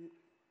inconvenient.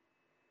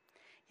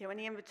 Yet when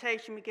the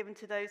invitation was given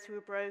to those who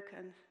were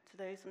broken, to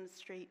those on the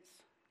streets,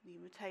 the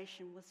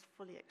invitation was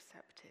fully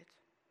accepted.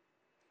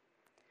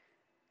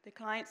 The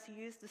clients who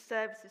use the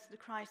services of the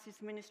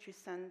Crisis Ministry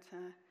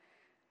Centre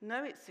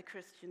know it's a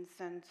Christian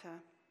centre,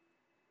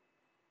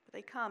 but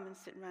they come and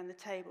sit around the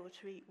table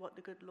to eat what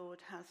the good Lord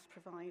has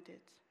provided.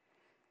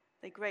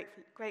 They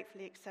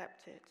gratefully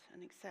accept it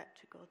and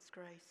accept God's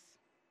grace.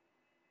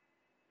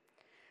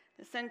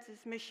 The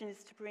centre's mission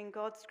is to bring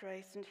God's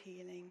grace and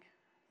healing,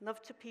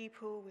 love to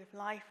people with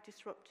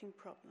life-disrupting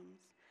problems,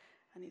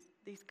 and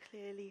these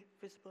clearly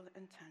visible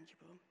and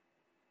tangible.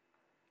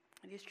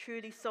 It is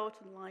truly salt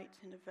and light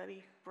in a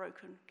very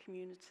broken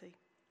community.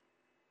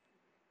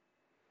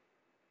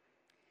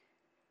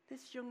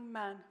 This young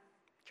man,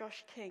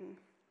 Josh King,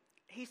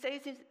 he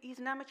says he's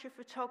an amateur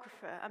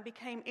photographer and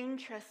became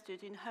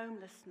interested in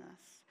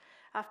homelessness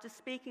after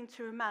speaking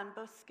to a man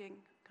busking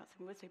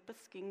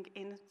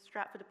in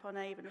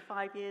Stratford-upon-Avon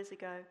 5 years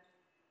ago.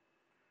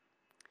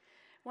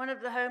 One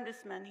of the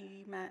homeless men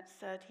he met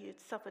said he had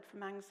suffered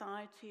from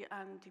anxiety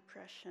and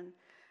depression,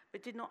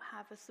 but did not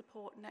have a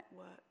support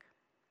network.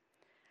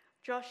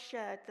 Josh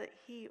shared that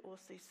he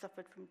also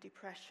suffered from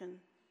depression,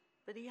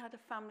 but he had a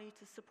family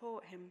to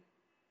support him.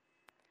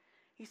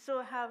 He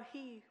saw how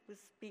he was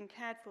being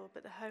cared for,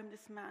 but the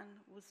homeless man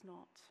was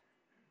not.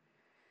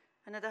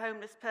 Another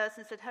homeless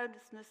person said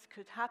homelessness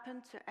could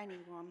happen to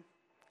anyone,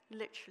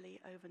 literally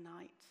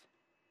overnight.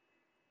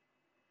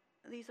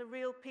 These are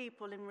real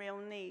people in real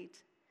need,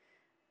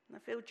 and I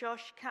feel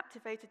Josh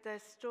captivated their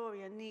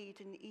story and need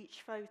in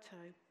each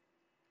photo.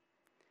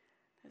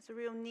 There's a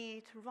real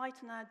need right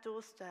on our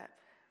doorstep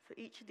for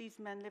each of these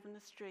men living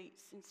the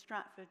streets in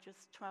Stratford,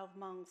 just 12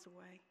 miles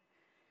away.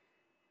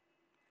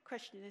 The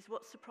question is,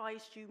 what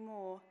surprised you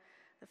more?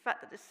 The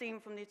fact that the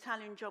scene from the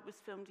Italian Job was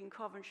filmed in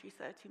Coventry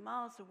 30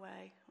 miles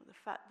away, or the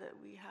fact that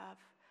we have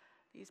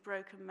these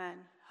broken men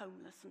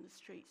homeless on the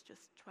streets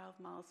just 12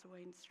 miles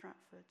away in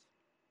Stratford?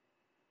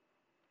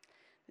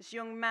 This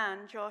young man,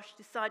 Josh,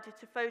 decided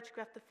to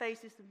photograph the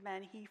faces of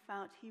men he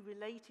felt he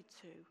related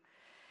to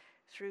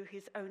through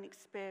his own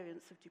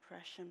experience of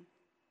depression.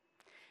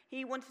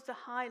 He wanted to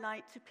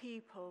highlight to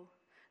people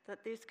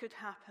that this could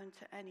happen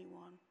to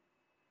anyone,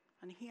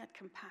 and he had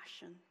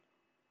compassion.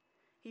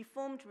 He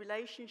formed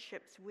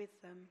relationships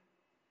with them,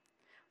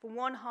 from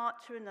one heart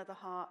to another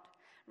heart,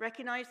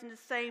 recognizing the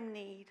same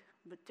need,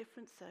 but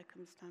different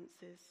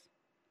circumstances.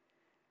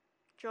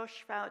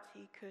 Josh felt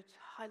he could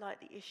highlight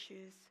the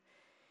issues.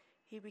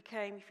 He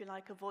became, if you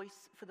like, a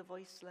voice for the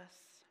voiceless.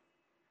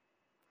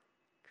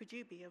 Could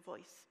you be a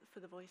voice for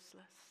the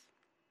voiceless?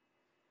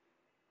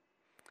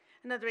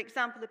 Another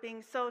example of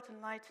being salt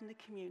and light in the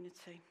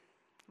community,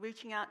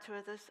 reaching out to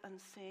others and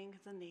seeing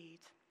the need.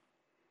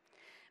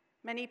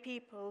 Many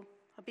people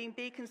are being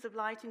beacons of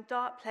light in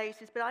dark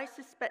places, but I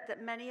suspect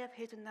that many have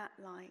hidden that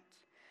light.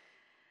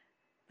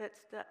 But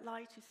that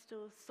light is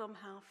still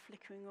somehow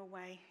flickering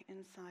away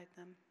inside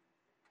them.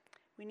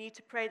 We need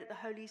to pray that the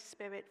Holy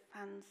Spirit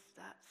fans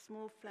that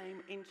small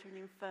flame into an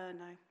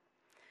inferno,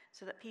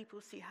 so that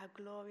people see how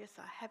glorious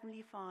our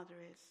Heavenly Father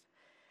is,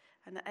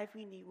 and that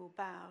every knee will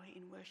bow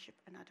in worship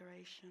and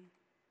adoration.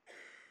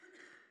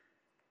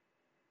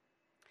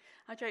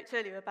 I joked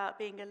earlier about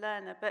being a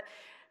learner, but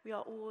we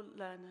are all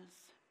learners.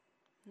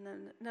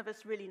 None of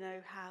us really know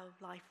how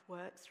life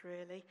works,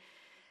 really.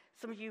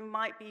 Some of you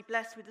might be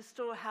blessed with a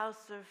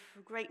storehouse of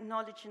great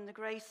knowledge in the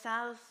Grey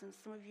South, and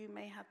some of you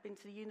may have been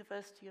to the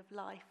University of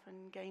Life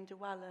and gained a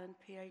well-earned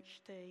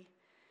PhD.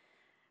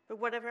 But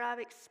whatever our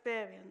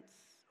experience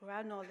or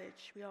our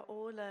knowledge, we are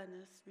all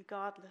learners,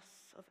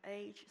 regardless of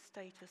age,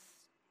 status,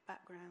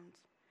 background.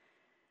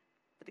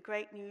 But the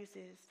great news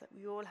is that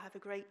we all have a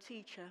great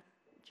teacher,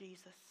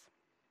 Jesus.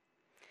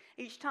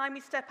 Each time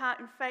we step out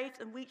in faith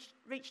and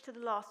reach to the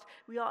lost,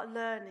 we are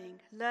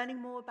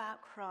learning more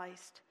about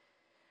Christ.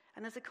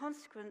 And as a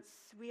consequence,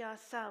 we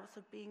ourselves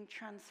are being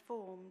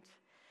transformed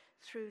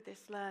through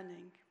this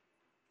learning.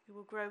 We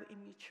will grow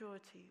in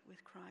maturity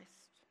with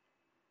Christ.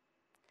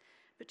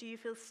 But do you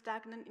feel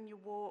stagnant in your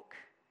walk?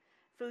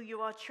 Feel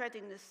you are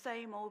treading the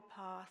same old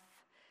path,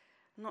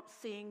 not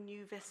seeing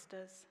new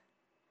vistas?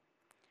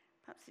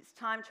 Perhaps it's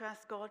time to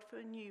ask God for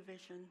a new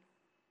vision,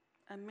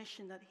 a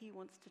mission that he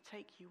wants to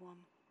take you on.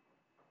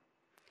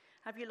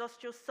 Have you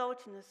lost your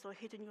saltiness or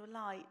hidden your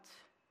light?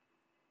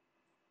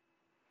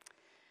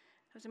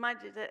 I was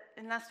reminded that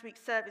in last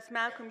week's service,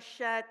 Malcolm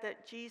shared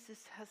that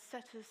Jesus has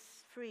set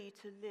us free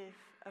to live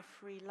a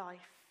free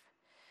life.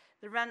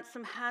 The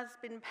ransom has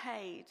been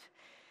paid.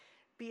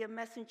 Be a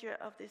messenger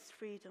of this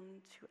freedom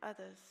to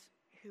others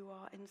who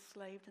are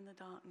enslaved in the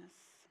darkness.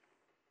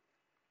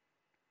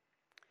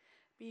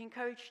 Be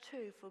encouraged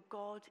too, for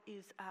God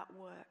is at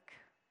work.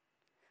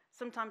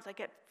 Sometimes I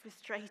get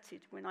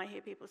frustrated when I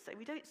hear people say,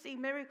 we don't see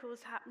miracles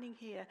happening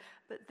here,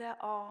 but there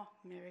are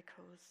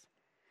miracles.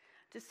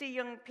 To see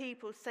young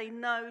people say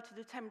no to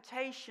the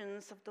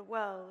temptations of the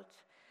world,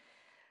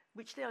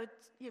 which they are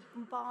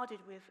bombarded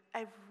with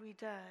every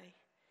day,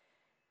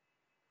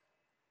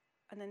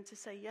 and then to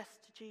say yes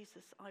to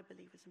Jesus, I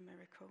believe is a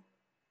miracle.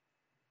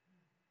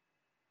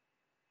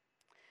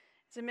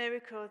 It's a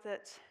miracle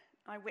that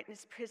I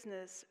witnessed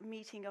prisoners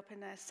meeting up in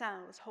their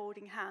cells,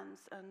 holding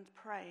hands and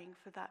praying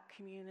for that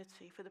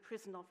community, for the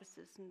prison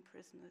officers and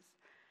prisoners,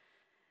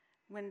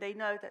 when they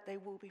know that they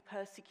will be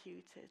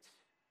persecuted,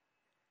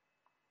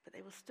 but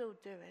they will still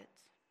do it.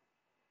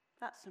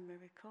 That's a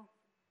miracle.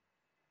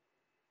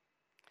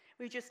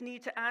 We just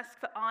need to ask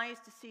for eyes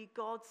to see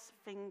God's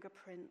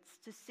fingerprints,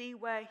 to see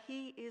where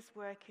he is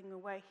working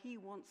and where he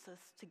wants us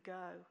to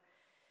go.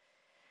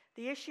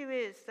 The issue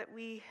is that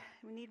we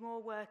need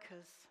more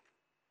workers,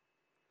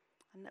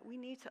 and that we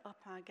need to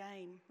up our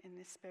game in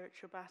this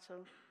spiritual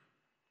battle.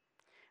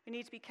 We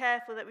need to be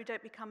careful that we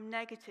don't become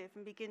negative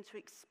and begin to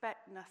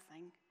expect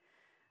nothing,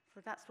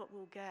 for that's what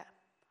we'll get,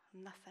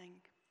 nothing.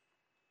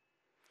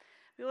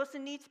 We also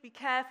need to be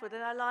careful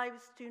that our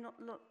lives do not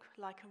look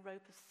like a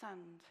rope of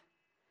sand,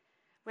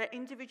 where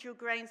individual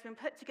grains, when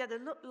put together,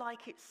 look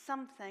like it's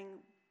something,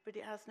 but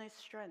it has no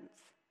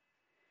strength.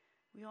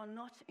 We are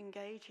not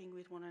engaging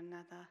with one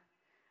another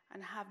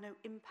and have no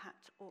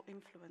impact or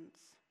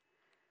influence,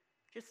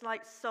 just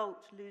like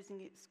salt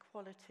losing its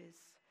qualities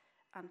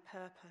and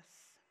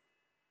purpose.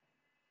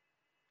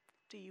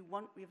 Do you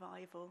want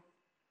revival?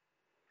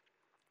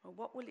 Or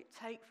what will it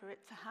take for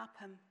it to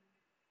happen?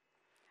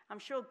 I'm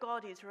sure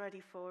God is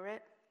ready for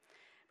it,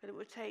 but it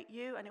will take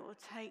you and it will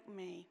take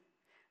me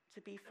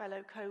to be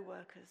fellow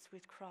co-workers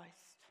with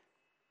Christ.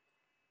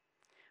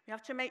 We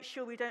have to make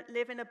sure we don't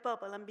live in a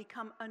bubble and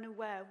become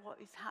unaware of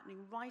what is happening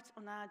right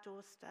on our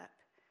doorstep.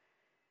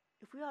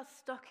 If we are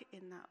stuck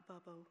in that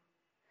bubble,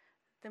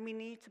 then we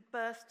need to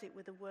burst it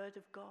with the word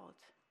of God,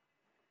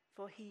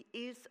 for he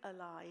is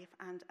alive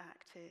and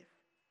active.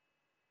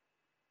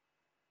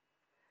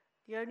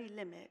 The only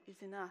limit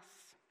is in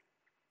us.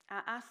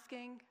 Our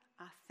asking,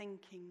 our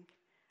thinking,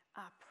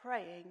 our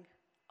praying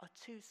are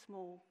too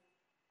small.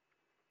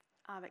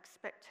 Our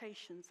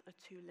expectations are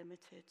too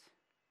limited.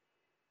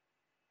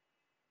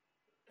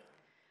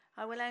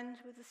 I will end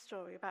with a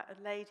story about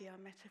a lady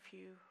I met a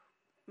few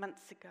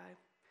months ago.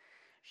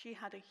 She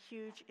had a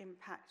huge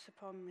impact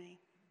upon me.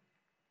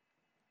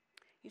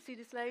 You see,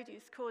 this lady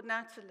is called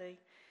Natalie,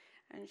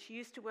 and she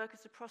used to work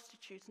as a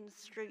prostitute in the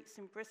streets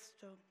in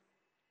Bristol.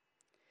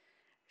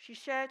 She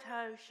shared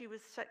how she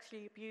was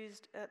sexually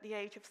abused at the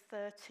age of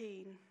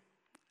 13.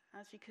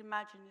 As you can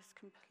imagine, this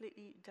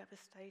completely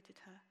devastated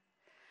her.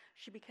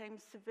 She became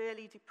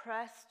severely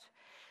depressed.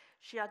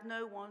 She had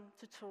no one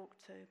to talk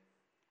to.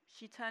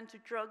 She turned to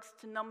drugs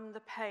to numb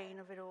the pain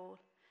of it all.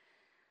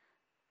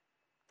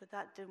 But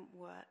that didn't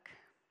work.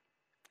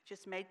 It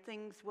just made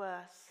things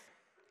worse.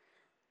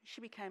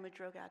 She became a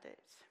drug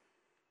addict.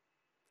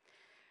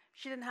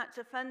 She then had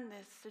to fund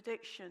this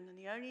addiction, and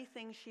the only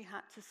thing she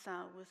had to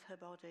sell was her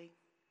body.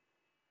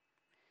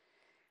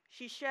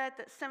 She shared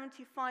that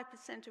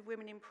 75% of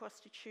women in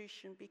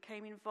prostitution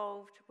became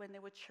involved when they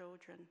were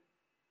children.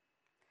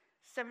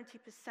 70%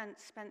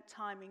 spent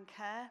time in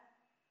care,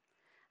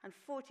 and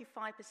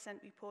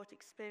 45% report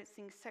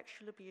experiencing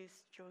sexual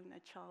abuse during their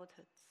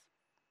childhoods.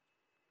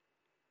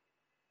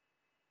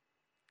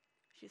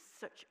 She's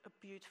such a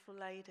beautiful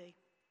lady.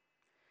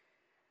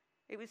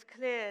 It was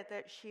clear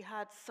that she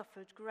had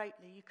suffered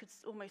greatly. You could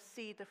almost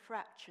see the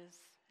fractures,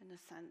 in a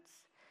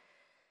sense.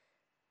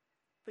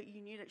 But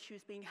you knew that she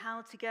was being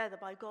held together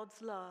by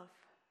God's love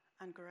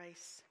and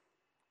grace.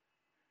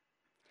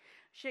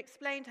 She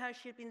explained how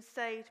she had been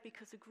saved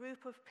because a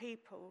group of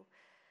people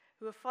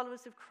who were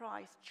followers of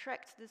Christ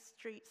trekked the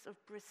streets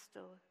of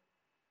Bristol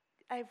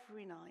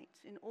every night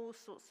in all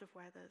sorts of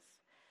weathers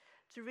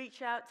to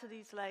reach out to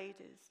these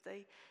ladies.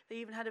 They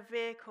even had a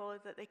vehicle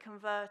that they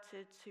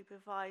converted to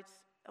provide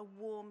a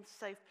warm,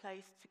 safe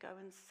place to go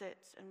and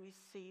sit and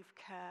receive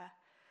care,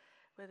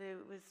 whether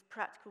it was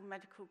practical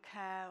medical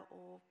care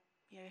or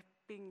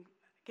being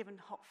given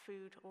hot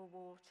food or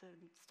water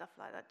and stuff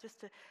like that,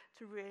 just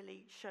to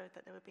really show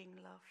that they were being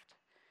loved.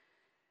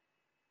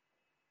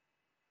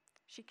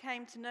 She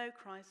came to know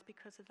Christ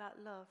because of that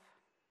love.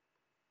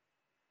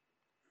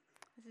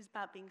 This is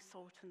about being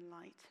salt and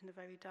light in a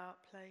very dark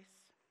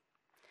place.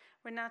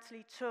 When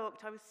Natalie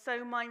talked, I was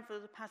so mindful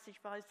of the passage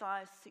of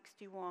Isaiah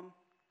 61.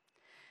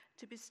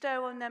 To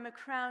bestow on them a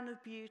crown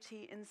of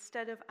beauty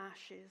instead of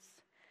ashes,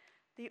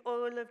 the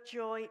oil of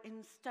joy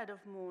instead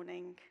of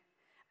mourning,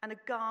 and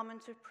a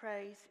garment of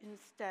praise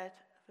instead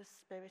of a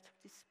spirit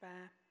of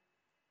despair.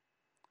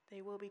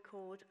 They will be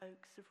called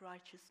oaks of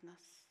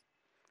righteousness,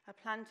 a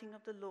planting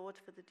of the Lord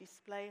for the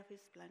display of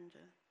his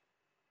splendor.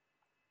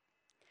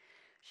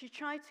 She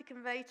tried to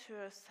convey to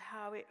us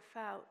how it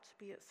felt to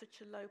be at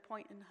such a low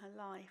point in her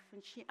life,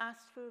 and she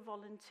asked for a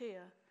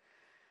volunteer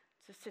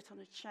to sit on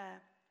a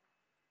chair.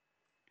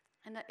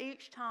 And at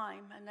each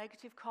time a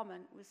negative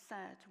comment was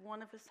said,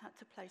 one of us had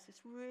to place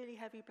this really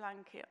heavy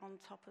blanket on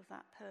top of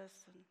that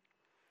person.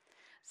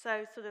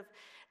 So sort of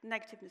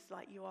negativeness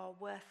like, you are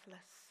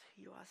worthless,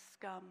 you are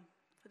scum.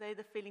 For they're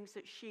the feelings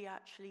that she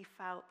actually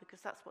felt,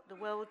 because that's what the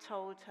world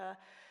told her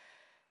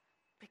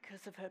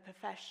because of her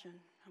profession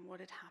and what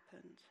had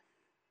happened.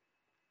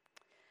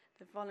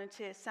 The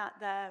volunteer sat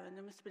there, and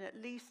there must have been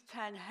at least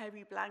 10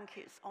 heavy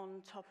blankets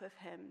on top of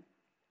him.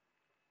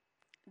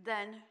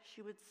 Then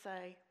she would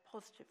say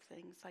positive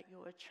things like,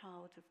 you're a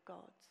child of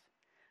God.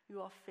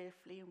 You are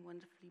fearfully and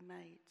wonderfully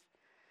made.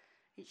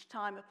 Each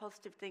time a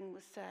positive thing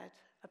was said,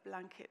 a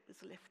blanket was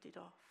lifted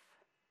off.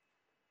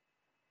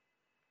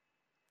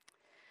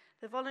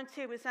 The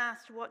volunteer was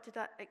asked, what did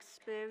that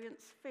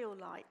experience feel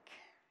like?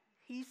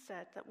 He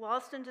said that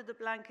whilst under the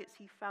blankets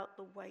he felt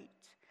the weight.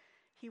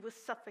 He was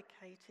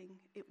suffocating.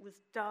 It was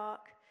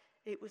dark,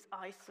 it was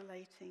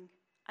isolating,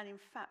 and in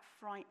fact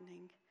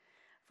frightening.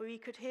 For he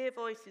could hear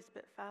voices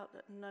but felt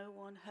that no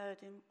one heard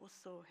him or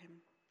saw him.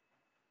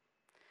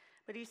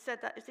 But he said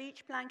that as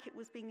each blanket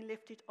was being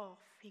lifted off,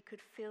 he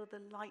could feel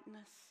the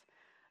lightness,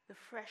 the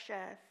fresh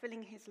air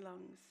filling his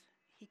lungs.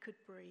 He could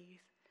breathe.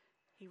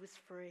 He was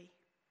free.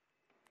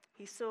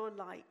 He saw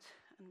light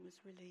and was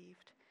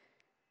relieved.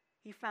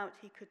 He felt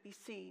he could be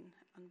seen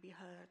and be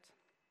heard.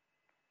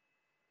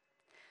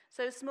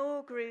 So a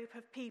small group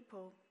of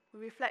people were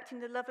reflecting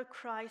the love of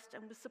Christ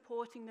and were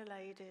supporting the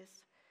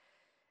ladies.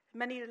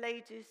 Many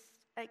ladies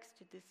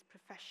exited this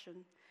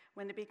profession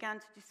when they began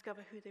to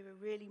discover who they were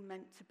really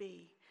meant to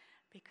be,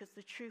 because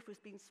the truth was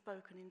being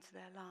spoken into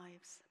their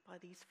lives by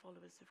these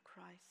followers of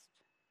Christ.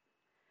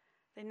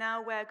 They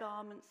now wear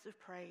garments of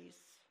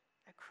praise,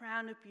 a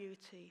crown of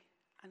beauty,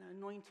 and are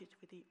anointed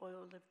with the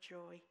oil of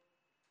joy.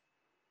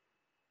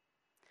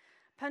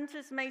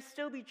 Punters may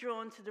still be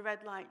drawn to the red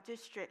light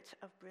district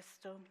of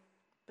Bristol,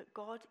 but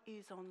God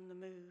is on the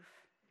move.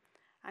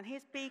 And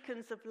his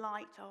beacons of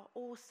light are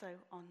also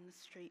on the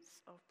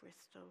streets of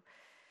Bristol,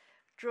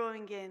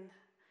 drawing in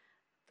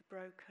the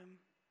broken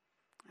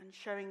and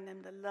showing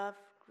them the love,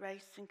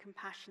 grace, and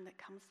compassion that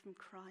comes from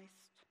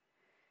Christ.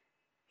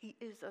 He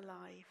is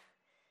alive.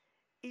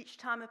 Each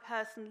time a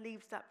person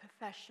leaves that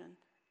profession,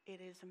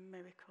 it is a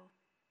miracle.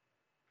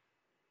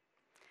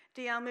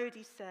 D.L.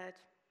 Moody said,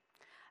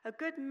 "A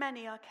good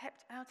many are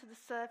kept out of the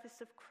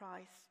service of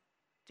Christ,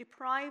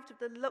 deprived of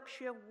the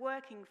luxury of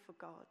working for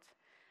God,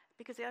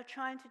 because they are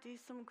trying to do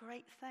some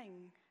great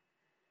thing.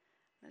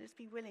 Let us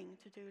be willing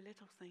to do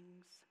little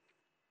things.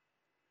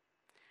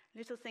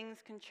 Little things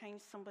can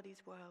change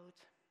somebody's world.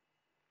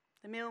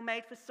 The meal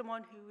made for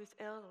someone who is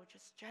ill or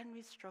just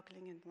generally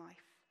struggling in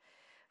life.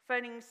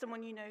 phoning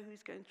someone you know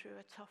who's going through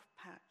a tough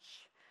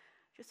patch,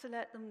 just to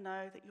let them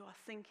know that you are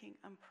thinking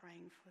and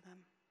praying for them.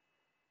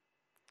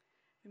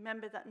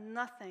 Remember that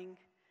nothing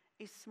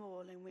is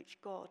small in which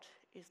God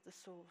is the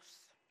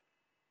source.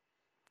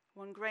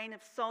 One grain of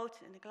salt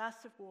in a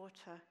glass of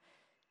water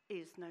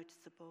is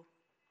noticeable,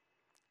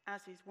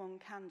 as is one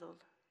candle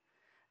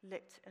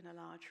lit in a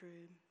large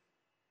room.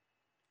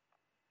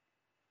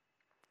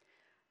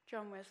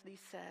 John Wesley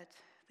said,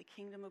 "The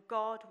kingdom of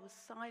God will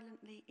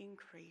silently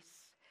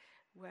increase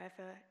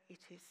wherever it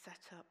is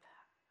set up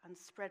and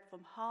spread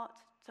from heart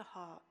to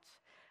heart,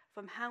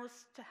 from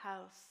house to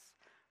house,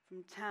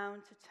 from town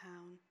to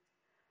town,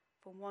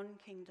 from one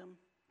kingdom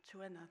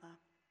to another."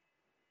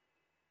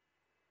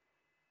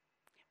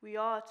 We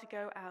are to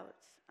go out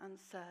and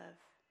serve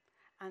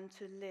and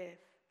to live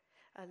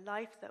a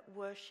life that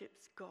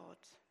worships God,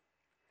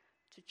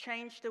 to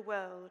change the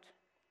world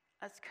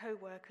as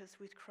co-workers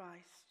with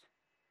Christ.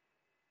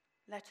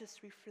 Let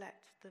us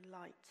reflect the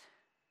light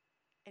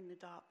in the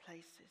dark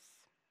places.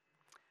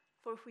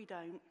 For if we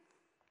don't,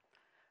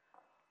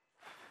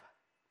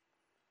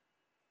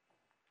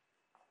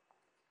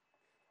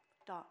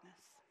 darkness.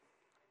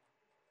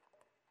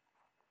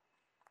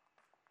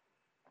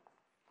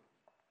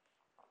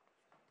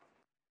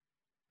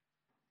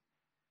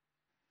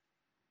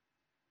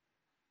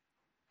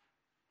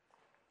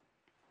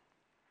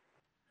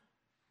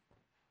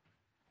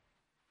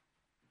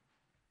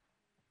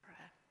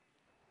 Prayer.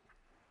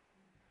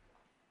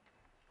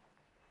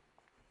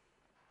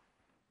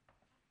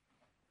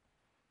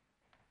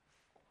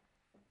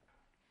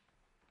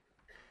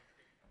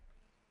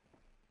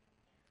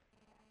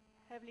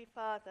 Heavenly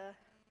Father,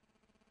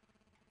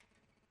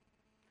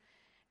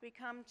 we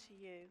come to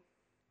you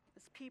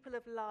as people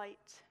of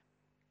light.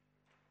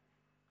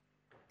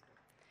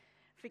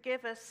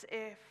 Forgive us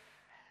if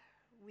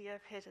we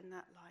have hidden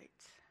that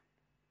light,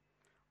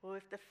 or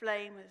if the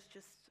flame is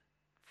just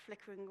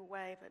flickering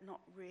away but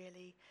not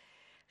really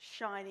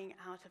shining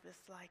out of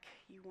us like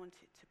you want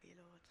it to be,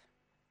 Lord.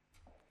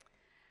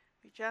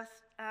 We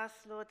just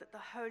ask, Lord, that the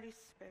Holy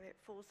Spirit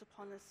falls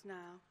upon us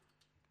now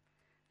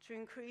to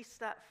increase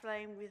that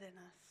flame within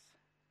us,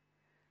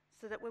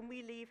 so that when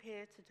we leave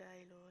here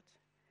today, Lord,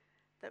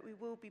 that we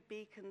will be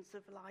beacons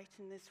of light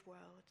in this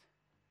world.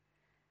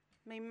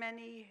 May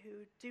many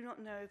who do not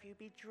know of you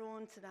be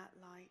drawn to that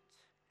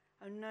light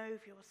and know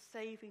of your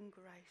saving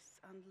grace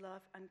and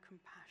love and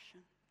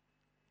compassion.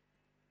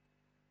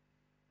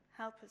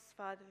 Help us,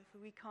 Father, for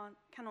we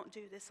cannot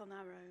do this on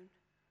our own.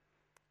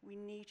 We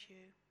need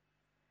you,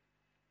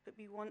 but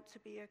we want to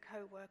be a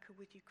co-worker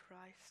with you,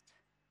 Christ.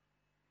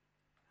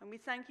 And we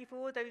thank you for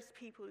all those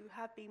people who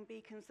have been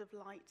beacons of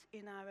light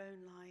in our own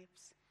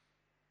lives.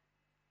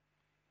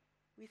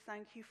 We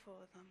thank you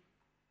for them.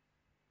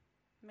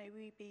 May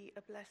we be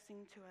a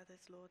blessing to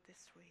others, Lord,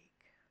 this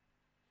week.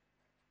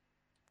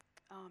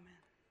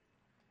 Amen.